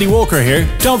 it's Andy Walker here.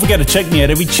 Don't forget to check me out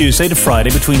every Tuesday to Friday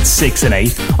between 6 and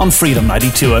 8 on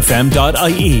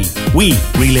freedom92fm.ie. We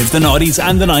relive the 90s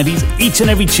and the 90s each and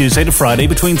every Tuesday to Friday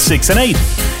between 6 and 8.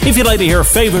 If you'd like to hear a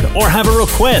favourite or have a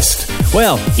request,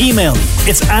 well, email me.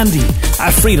 It's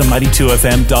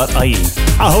andy@freedom92fm.ie.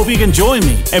 I hope you can join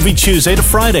me every Tuesday to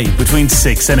Friday between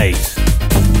 6 and 8.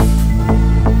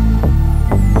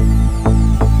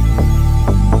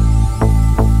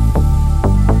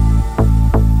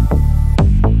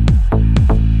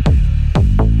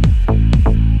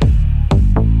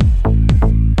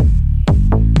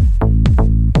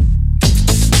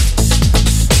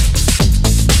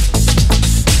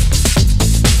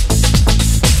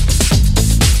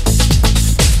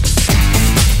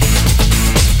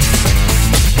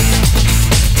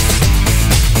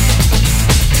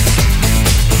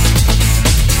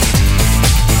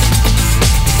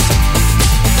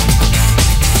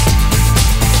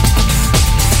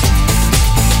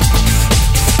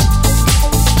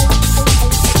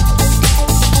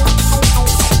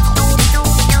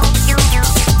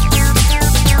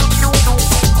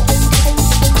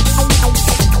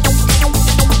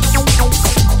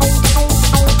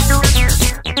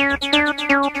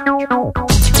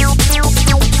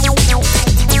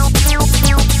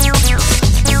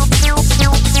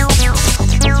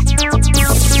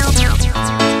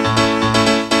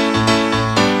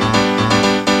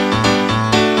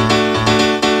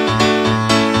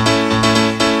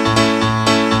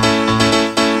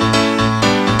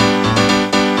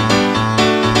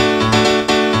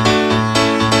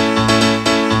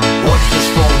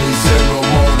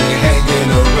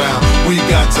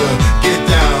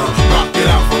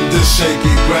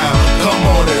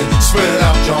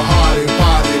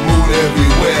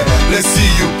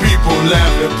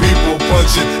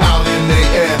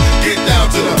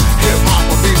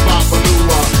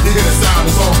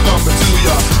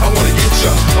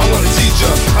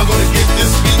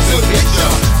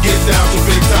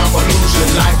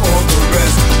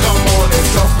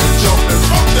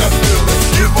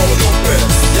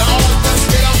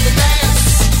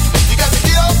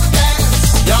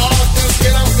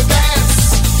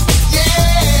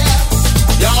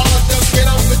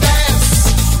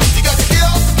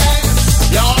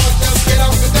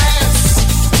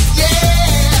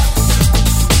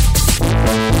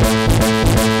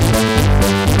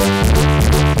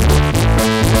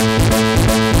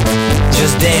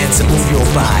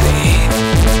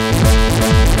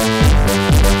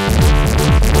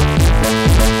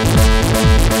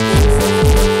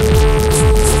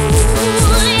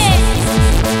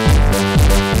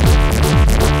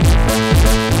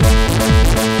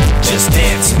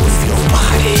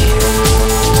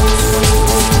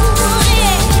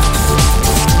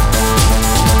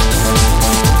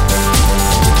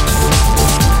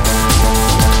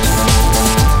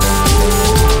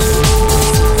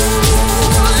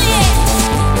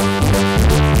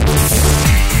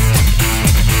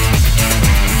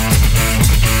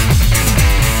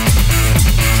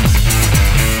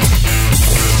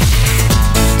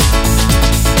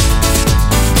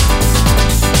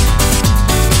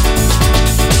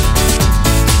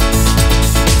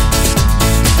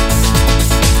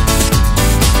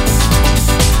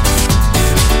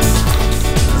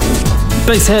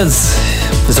 Bass heads,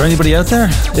 is there anybody out there?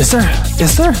 Is there?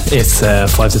 It's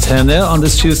 5 to 10 now on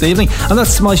this Tuesday evening, and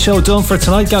that's my show done for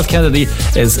tonight. Gav Kennedy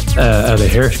is out of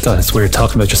here. God, it's weird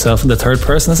talking about yourself in the third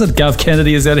person. I said Gav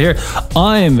Kennedy is out of here.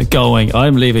 I'm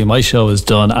leaving. My show is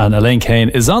done, and Elaine Kane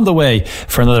is on the way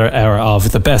for another hour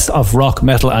of the best of rock,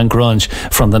 metal and grunge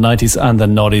from the 90s and the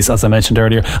noughties, as I mentioned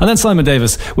earlier. And then Simon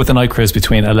Davis with the night cruise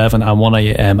between 11 and 1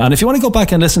 a.m. And if you want to go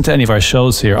back and listen to any of our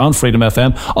shows here on Freedom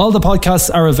FM, all the podcasts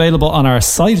are available on our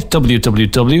site,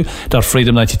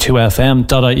 www.freedom92fm.ie.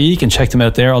 You can check them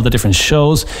out there, all the different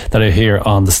shows that are here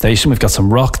on the station. We've got some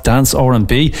rock, dance,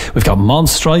 R&B. We've got Mom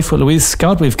Strife with Louise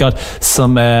Scott. We've got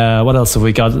some, what else have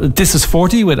we got? This is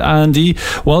 40 with Andrew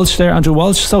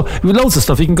Walsh. So we've loads of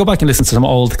stuff. You can go back and listen to some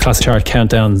old classic chart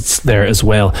countdowns there as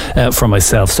well for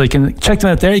myself. So you can check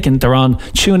them out there. They're on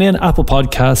TuneIn, Apple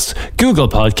Podcasts, Google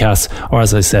Podcasts, or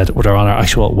as I said, they're on our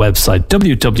actual website,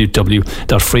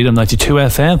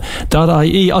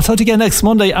 www.freedom92fm.ie. I'll talk to you again next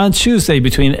Monday and Tuesday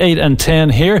between 8 and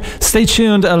 10 here. Stay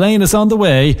tuned. Elaine is on the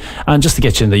way. And just to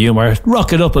get you in the humour,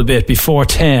 rock it up a bit before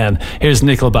 10. Here's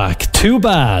Nickelback. Too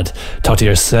bad. Talk to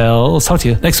yourselves. Talk to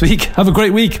you next week. Have a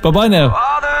great week. Bye-bye now.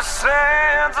 Father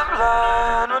sands a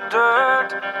line of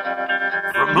dirt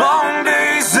from long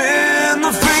days in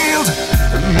the field,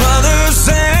 and mother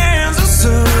sands are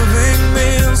serving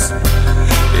meals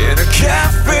in a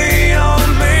cafe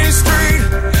on Main Street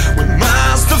with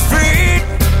mouths to feed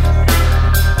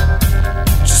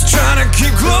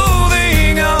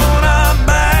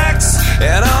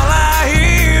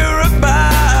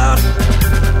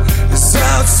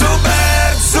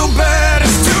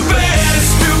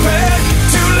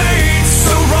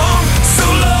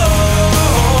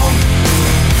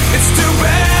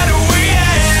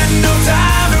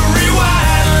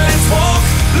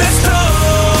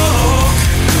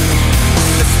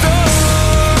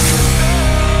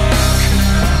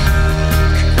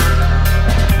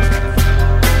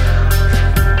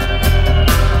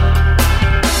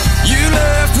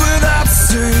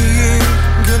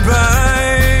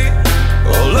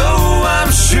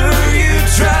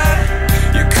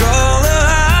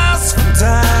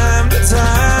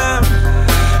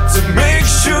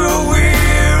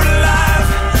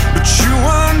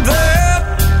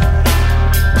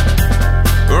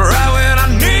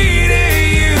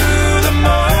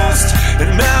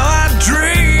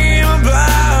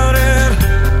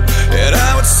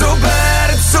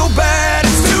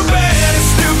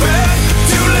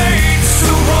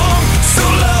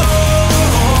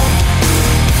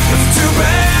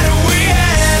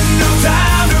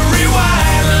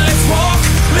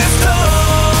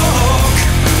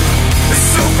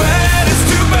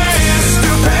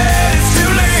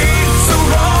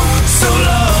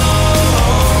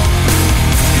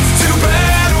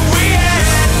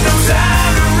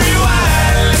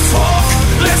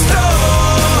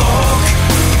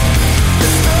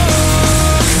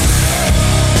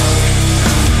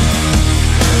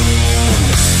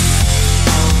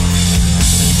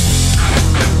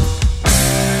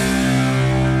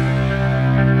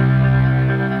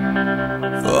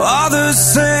the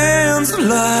sands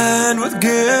lined with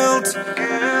guilt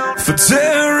for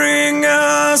tearing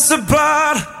us apart.